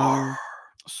 the bar. Um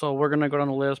so we're gonna go down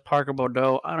the list. Parker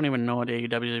Bordeaux. I don't even know what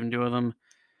AEW is even doing with him. Me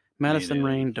Madison neither.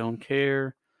 Rain, don't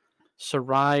care.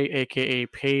 Sarai, aka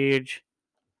Paige.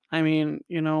 I mean,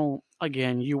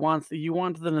 again, you want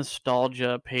the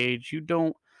nostalgia Paige. You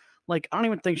don't like. I don't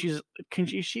even think is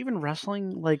she even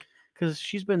wrestling? Like, because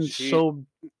she's been She so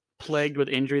plagued with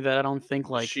injury that I don't think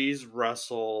like. she's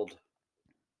wrestled.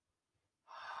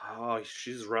 Oh,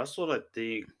 she's wrestled. I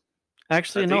think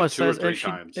Actually, I no. think It 2 or says 3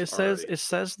 times already. it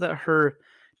says that her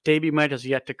debut match is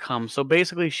yet to come. So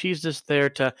basically, she's just there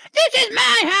to this is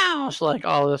my house, like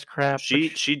all this crap.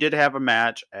 She did have a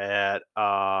match at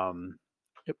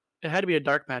It had to be a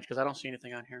dark match because I don't see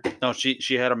anything on here. no,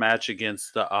 she had a match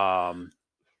against the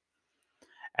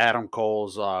Adam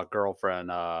Cole's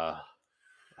girlfriend. I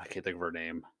can't think of her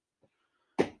name.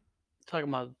 Talking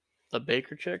about the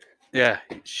Baker chick. Yeah,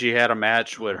 she had a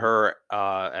match with her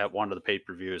at one of the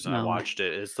pay-per-views, and I No. watched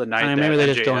it. It's the I night mean, that maybe they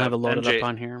MJF, just don't have it loaded up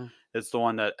on here. It's the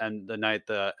one that and the night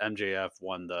the MJF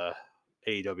won the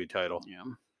AEW title. Yeah.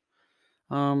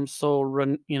 So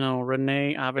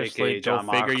Renee, obviously, AKA go John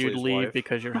figure you'd Moxley's leave wife.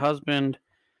 because your husband,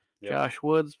 Yep. Josh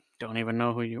Woods, don't even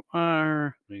know who you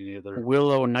are. Me neither.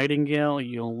 Willow Nightingale,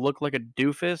 you look like a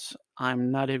doofus.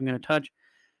 I'm not even gonna touch.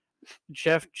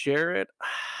 Jeff Jarrett.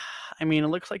 I mean, it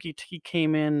looks like he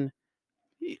came in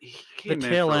He the came in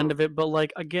tail for, end of it, but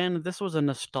like again, this was a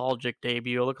nostalgic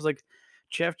debut. It looks like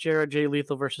Jeff Jarrett, Jay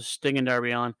Lethal versus Sting and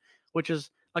Darby Allin, which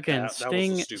is again that was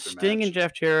a stupid Sting match. and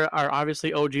Jeff Jarrett are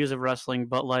obviously OGs of wrestling,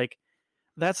 but like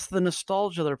that's the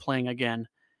nostalgia they're playing again,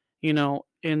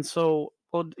 And so,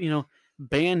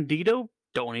 Bandito,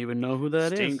 don't even know who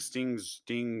that is.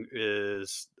 Sting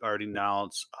is already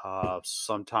announced.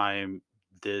 Sometime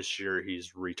this year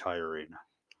he's retiring.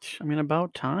 I mean,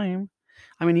 about time.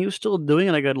 I mean, he was still doing it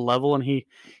at a good level, and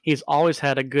he's always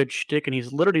had a good shtick, and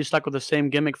he's literally stuck with the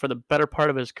same gimmick for the better part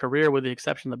of his career, with the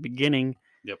exception of the beginning.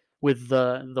 Yep. With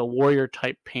the warrior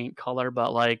type paint color,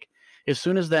 but like as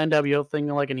soon as the NWO thing,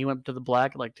 and he went to the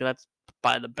black, like dude, that's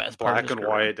by the best part of his Black and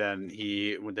career. white, and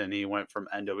he went from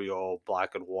NWO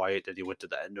black and white, and he went to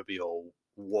the NWO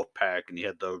Wolfpack, and he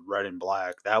had the red and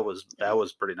black. That was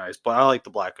pretty nice, but I like the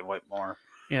black and white more.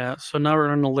 Yeah. So now we're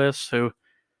on the list. So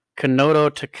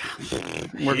Kanoto to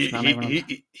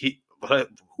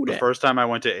the first time I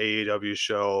went to AEW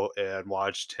show and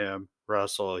watched him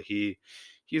wrestle,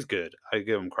 he's good. I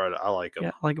give him credit. I like him.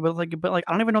 Yeah, but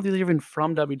I don't even know if these are even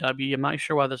from WWE. I'm not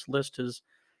sure why this list is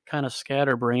kind of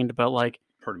scatterbrained, but like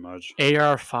pretty much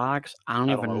AR Fox, I don't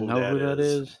even know who that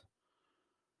is.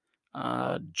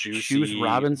 Juice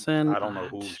Robinson, I don't know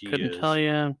who he couldn't tell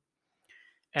you.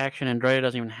 Action Andrea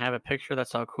doesn't even have a picture.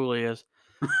 That's how cool he is.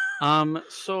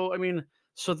 So I mean,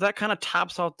 so that kind of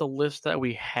tops out the list that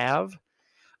we have.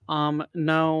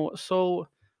 Now, so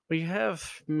we have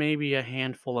maybe a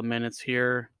handful of minutes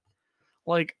here.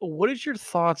 Like, what is your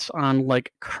thoughts on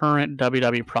like current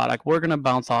WWE product? We're gonna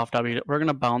bounce off WWE. We're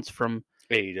gonna bounce from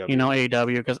AEW.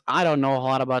 AEW, because I don't know a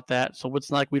lot about that. So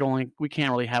it's like we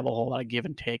can't really have a whole lot of give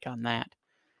and take on that.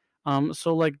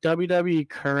 So like WWE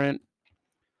current.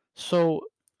 So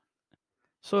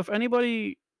if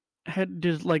anybody had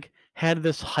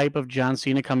this hype of John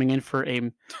Cena coming in for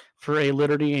a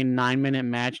literally a 9-minute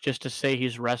match just to say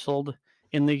he's wrestled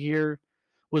in the year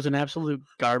was an absolute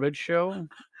garbage show.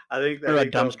 I think a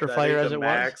dumpster fire as it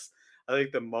was. I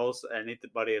think the most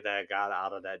anybody that got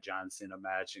out of that John Cena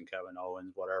match and Kevin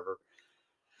Owens, whatever,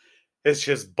 it's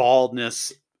just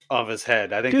baldness of his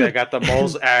head. I think that got the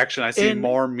most action. I see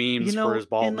more memes for his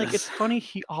baldness. And like it's funny,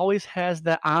 he always has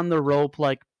that on the rope,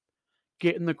 like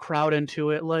getting the crowd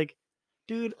into it. Like,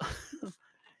 dude,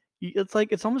 it's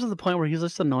like it's almost to the point where he's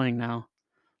just annoying now.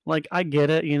 Like, I get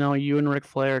it, you and Ric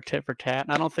Flair are tit for tat,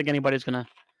 and I don't think anybody's gonna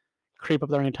creep up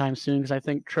there anytime soon, because I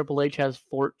think Triple H has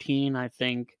 14. I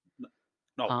think.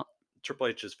 No, Triple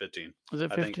H is 15. Is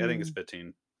it 15? I think it's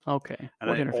 15. Okay.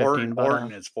 And then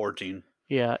Orton is 14.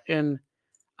 Yeah, and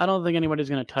I don't think anybody's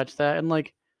gonna touch that. And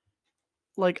like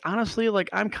honestly, like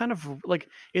I'm kind of like,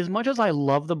 as much as I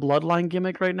love the Bloodline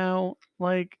gimmick right now,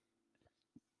 like,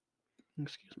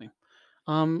 excuse me,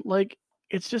 like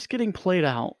it's just getting played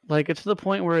out. Like it's to the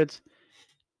point where it's,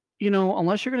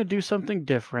 unless you're gonna do something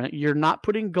different, you're not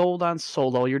putting gold on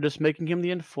Solo. You're just making him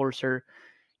the enforcer.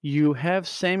 You have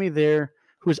Sammy there,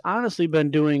 who's honestly been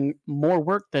doing more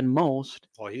work than most.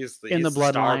 Well, he's the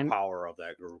Bloodline star power of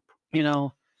that group.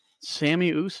 Sammy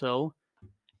Uso.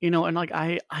 And like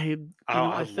I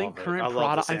think current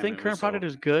product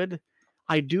is good.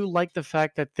 I do like the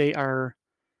fact that they're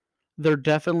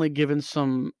definitely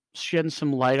shedding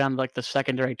some light on like the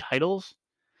secondary titles,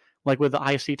 like with the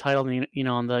IC title and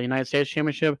on the United States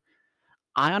Championship.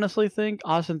 I honestly think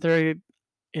Austin Theory,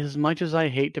 as much as I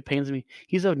hate to pains me,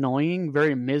 he's annoying,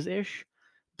 very Miz-ish,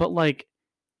 but like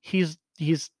he's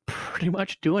pretty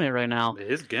much doing it right now.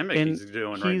 His gimmick he's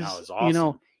doing right now is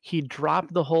awesome. He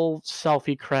dropped the whole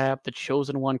selfie crap, the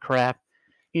Chosen One crap,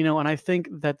 and I think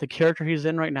that the character he's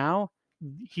in right now,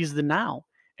 he's the now.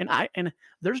 And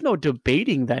there's no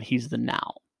debating that he's the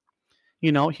now.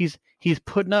 He's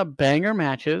putting up banger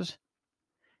matches,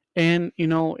 and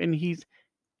and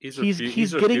He's a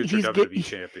future WWE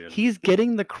champion. he's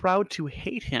getting the crowd to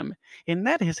hate him, and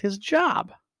that is his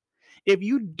job. If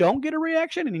you don't get a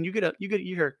reaction and you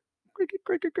hear cricket,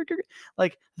 cricket, cricket, cricket,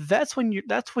 like that's when you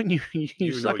You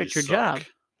know suck you at your suck. job.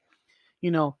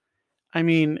 You know, I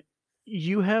mean,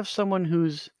 you have someone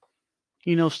who's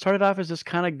started off as this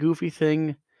kind of goofy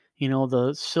thing,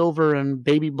 the silver and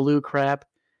baby blue crap.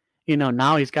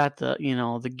 Now he's got the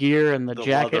gear and the The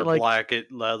jacket, like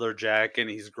leather jacket, and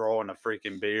he's growing a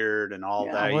freaking beard and all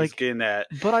yeah, that. like.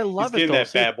 But I He's love it getting though. that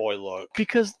See, bad boy look.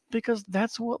 because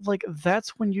that's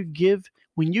when you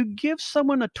give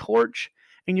someone a torch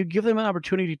and you give them an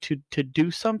opportunity to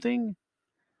do something,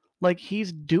 like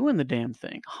he's doing the damn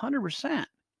thing 100%.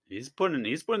 He's putting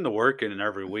the work in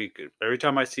every week. Every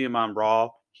time I see him on Raw,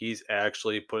 he's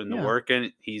actually putting the Yeah. work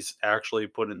in. He's actually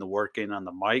putting the work in on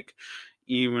the mic,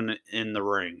 even in the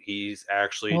ring. He's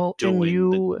actually Well, doing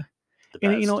the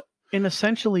best. and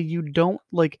essentially you don't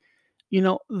like,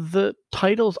 the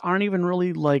titles aren't even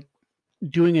really like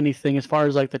doing anything as far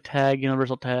as like the tag,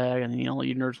 universal tag, and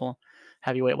universal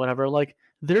heavyweight, whatever. Like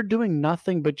they're doing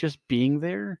nothing but just being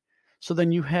there. So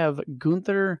then you have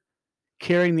Gunther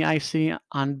carrying the IC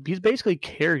on. He's basically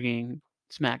carrying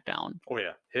SmackDown. Oh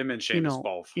yeah, him and You Sheamus know,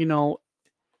 both. you know,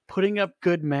 putting up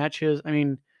good matches. I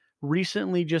mean,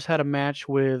 recently just had a match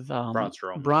with Braun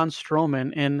Strowman. Braun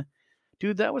Strowman, and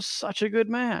dude, that was such a good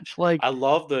match. Like, I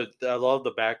love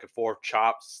the back and forth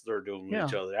chops they're doing with yeah,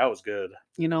 each other. That was good.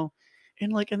 you know,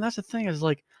 and that's the thing is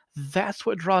like that's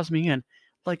what draws me in.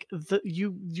 Like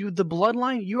the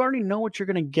bloodline, you already know what you're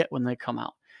gonna get when they come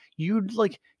out. You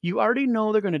already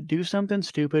know they're gonna do something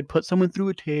stupid, put someone through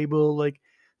a table. Like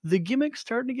the gimmick's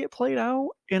starting to get played out,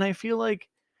 and I feel like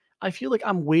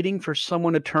I'm waiting for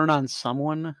someone to turn on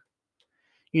someone.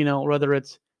 Whether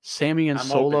it's Sammy and I'm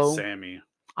hoping Solo. Sammy.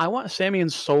 I want Sammy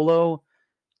and Solo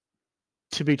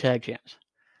to be tag champs.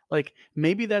 Like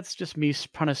maybe that's just me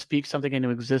trying to speak something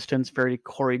into existence, very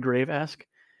Corey Grave esque.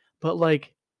 But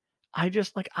like, I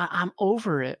just like I'm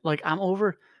over it. Like I'm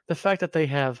over the fact that they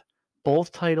have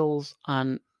both titles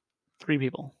on three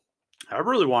people. I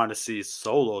really wanted to see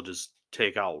Solo just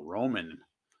take out Roman.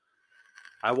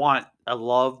 I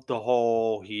love the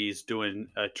whole he's doing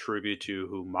a tribute to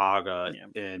Umaga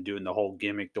Yeah. and doing the whole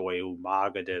gimmick the way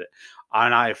Umaga did it.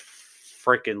 And I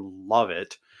freaking love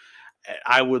it.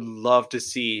 I would love to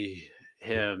see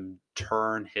him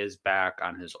turn his back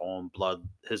on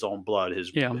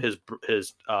Yeah. his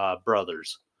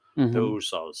brothers, the Hmm.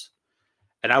 Usos.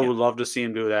 And I Yeah. would love to see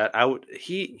him do that. I would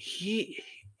he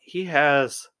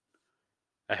has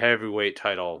a heavyweight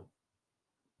title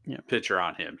Yeah. picture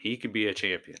on him. He could be a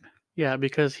champion. Yeah.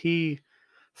 Because I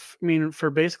mean, for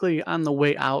basically on the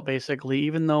way out, basically,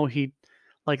 even though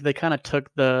like they kind of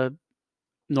took the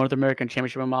North American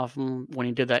Championship off him when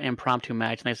he did that impromptu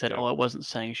match, and they said, Yep. "Oh, it wasn't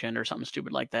sanctioned" or something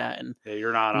stupid like that. And Yeah,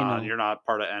 you know, you're not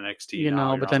part of NXT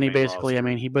now. You're but on then the he main basically, I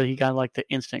roster. mean, he got like the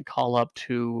instant call up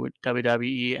to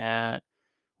WWE at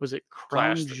was it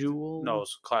Crown Clash no, Jewel,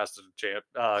 it's Clash of the Champ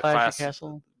Clash of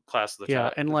Castle? Class of the Yeah,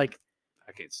 chat. and like,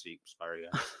 I can't speak. Sorry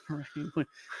guys. right,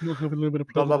 we'll have a little bit of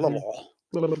Blah, blah, problems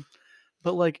blah, here. blah.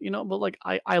 But like,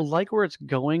 I like where it's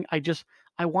going.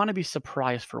 I want to be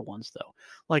surprised for once though.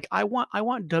 Like I want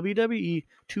WWE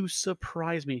to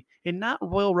surprise me and not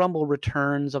Royal Rumble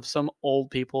returns of some old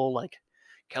people like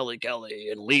Kelly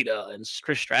and Lita and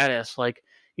Trish Stratus. Like,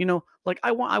 like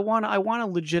I want to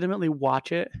legitimately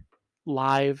watch it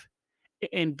live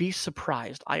and be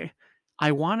surprised.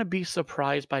 I want to be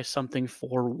surprised by something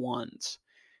for once.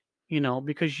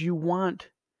 Because you want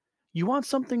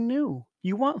something new.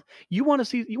 You want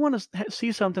to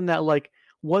see something that like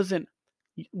wasn't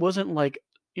wasn't like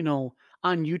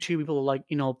on YouTube people are like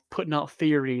putting out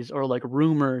theories or like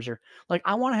rumors or like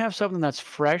I want to have something that's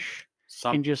fresh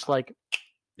Some and just like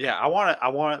yeah, I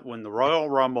want it when the Royal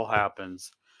Rumble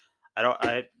happens. I don't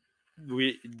I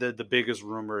we the biggest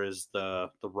rumor is the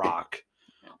Rock.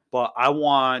 But I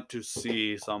want to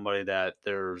see somebody that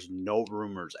there's no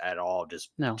rumors at all,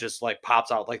 no. just like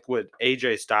pops out like when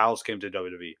AJ Styles came to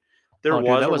WWE. There Oh, dude,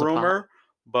 was that a was a pop. rumor,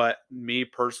 but me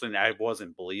personally, I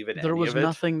wasn't believing There any was of it.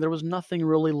 nothing. There was nothing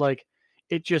really like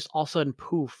it. Just all of a sudden,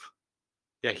 poof.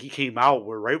 Yeah, he came out.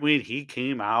 Right when he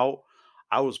came out,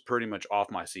 I was pretty much off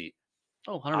my seat.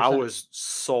 Oh, I 100%. was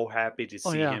so happy to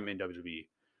Oh see yeah, him in WWE.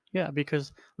 yeah.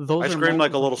 Because I those are screamed like a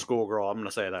moments like. little schoolgirl. I'm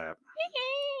gonna say that.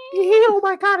 Oh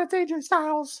my god, it's AJ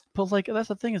Styles. But like that's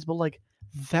the thing is, but like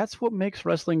that's what makes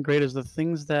wrestling great is the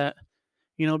things that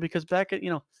because back at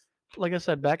like I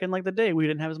said, back in like the day, we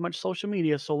didn't have as much social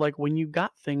media. So like when you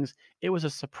got things, it was a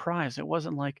surprise. It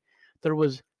wasn't like there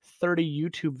was 30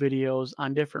 YouTube videos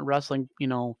on different wrestling, you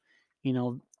know,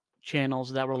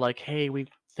 channels that were like, hey,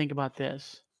 think about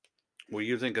this. Well,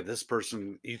 you think of this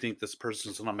person. You think this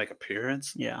person's gonna make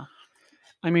appearance? Yeah.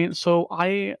 I mean,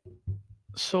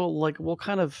 like we'll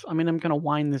kind of. I mean, I'm gonna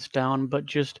wind this down, but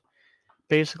just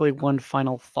basically one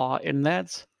final thought, and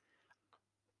that's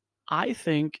I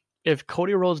think if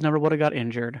Cody Rhodes never would have got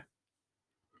injured,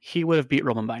 he would have beat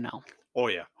Roman by now. Oh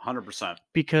yeah, 100%.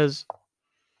 Because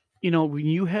when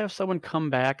you have someone come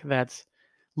back that's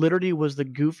literally was the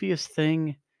goofiest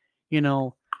thing,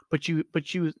 but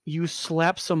you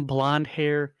slap some blonde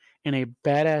hair and a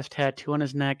badass tattoo on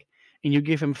his neck, and you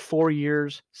give him 4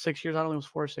 years, 6 years. I don't know if it was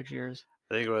 4 or 6 years.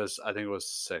 I think it was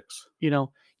 6. You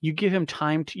gave him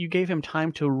time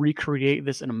to recreate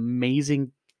this an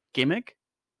amazing gimmick,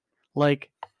 like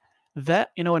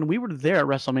that. And we were there at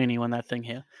WrestleMania when that thing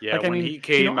hit. Yeah, like, when he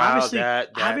came out,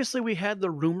 obviously we had the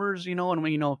rumors, and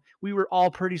we were all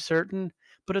pretty certain.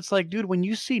 But it's like, dude, when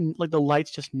you see like the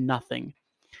lights, just nothing,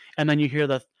 and then you hear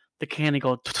the candy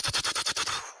go,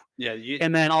 yeah,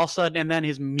 and then all of a sudden, and then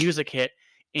his music hit,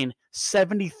 and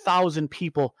 70,000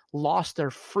 people lost their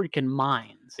freaking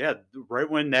minds. Yeah, right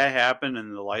when that happened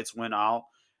and the lights went out,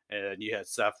 and you had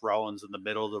Seth Rollins in the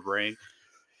middle of the ring,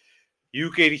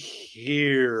 you could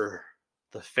hear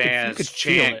the fans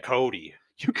chant Cody.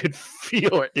 You could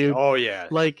feel it, dude. Oh yeah,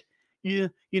 like I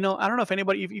don't know if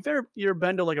anybody, if you've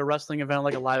been to like a wrestling event,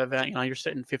 like a live event, you're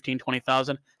sitting 15,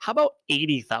 20,000. How about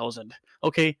 80,000?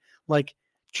 Okay, like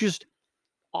just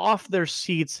off their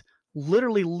seats,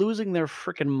 literally losing their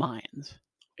freaking minds,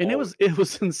 and it was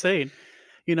insane,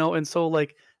 And so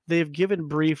like they've given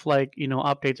brief like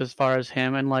updates as far as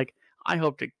him, and like I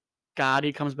hope to God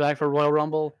he comes back for Royal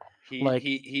Rumble.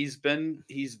 He's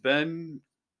been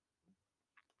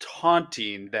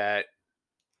taunting that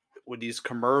with these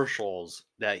commercials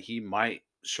that he might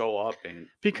show up in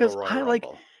because Royal I Rumble. like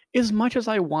as much as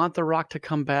I want The Rock to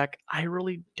come back, I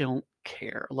really don't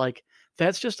care. Like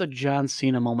that's just a John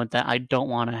Cena moment that I don't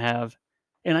want to have,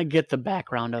 and I get the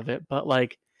background of it, but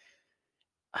like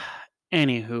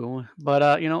anywho,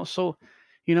 but so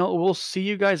we'll see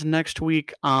you guys next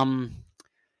week. Who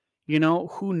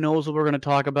knows what we're going to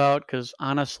talk about, because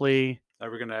honestly, are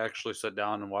we going to actually sit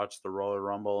down and watch the Royal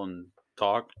Rumble and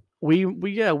talk? We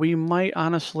might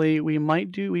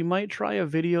try a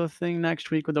video thing next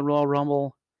week with the Royal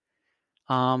Rumble.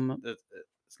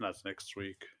 It's not next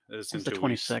week. It's the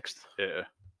 26th. Yeah,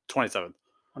 27th.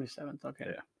 27th. Okay.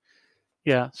 Yeah.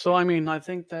 Yeah. So I mean, I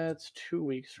think that's 2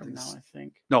 weeks from now. I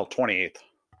think. No, 28th.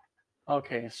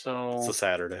 Okay, so it's a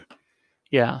Saturday.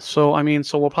 Yeah. So I mean,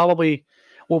 so we'll probably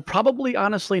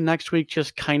honestly next week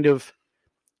just kind of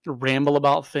ramble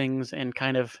about things and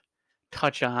kind of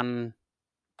touch on,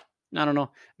 I don't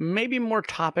know, maybe more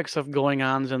topics of going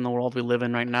ons in the world we live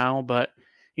in right now. But,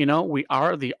 we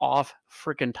are the Off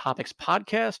Freaking Topics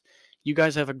podcast. You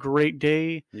guys have a great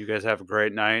day. You guys have a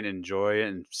great night. Enjoy it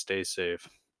and stay safe.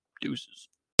 Deuces.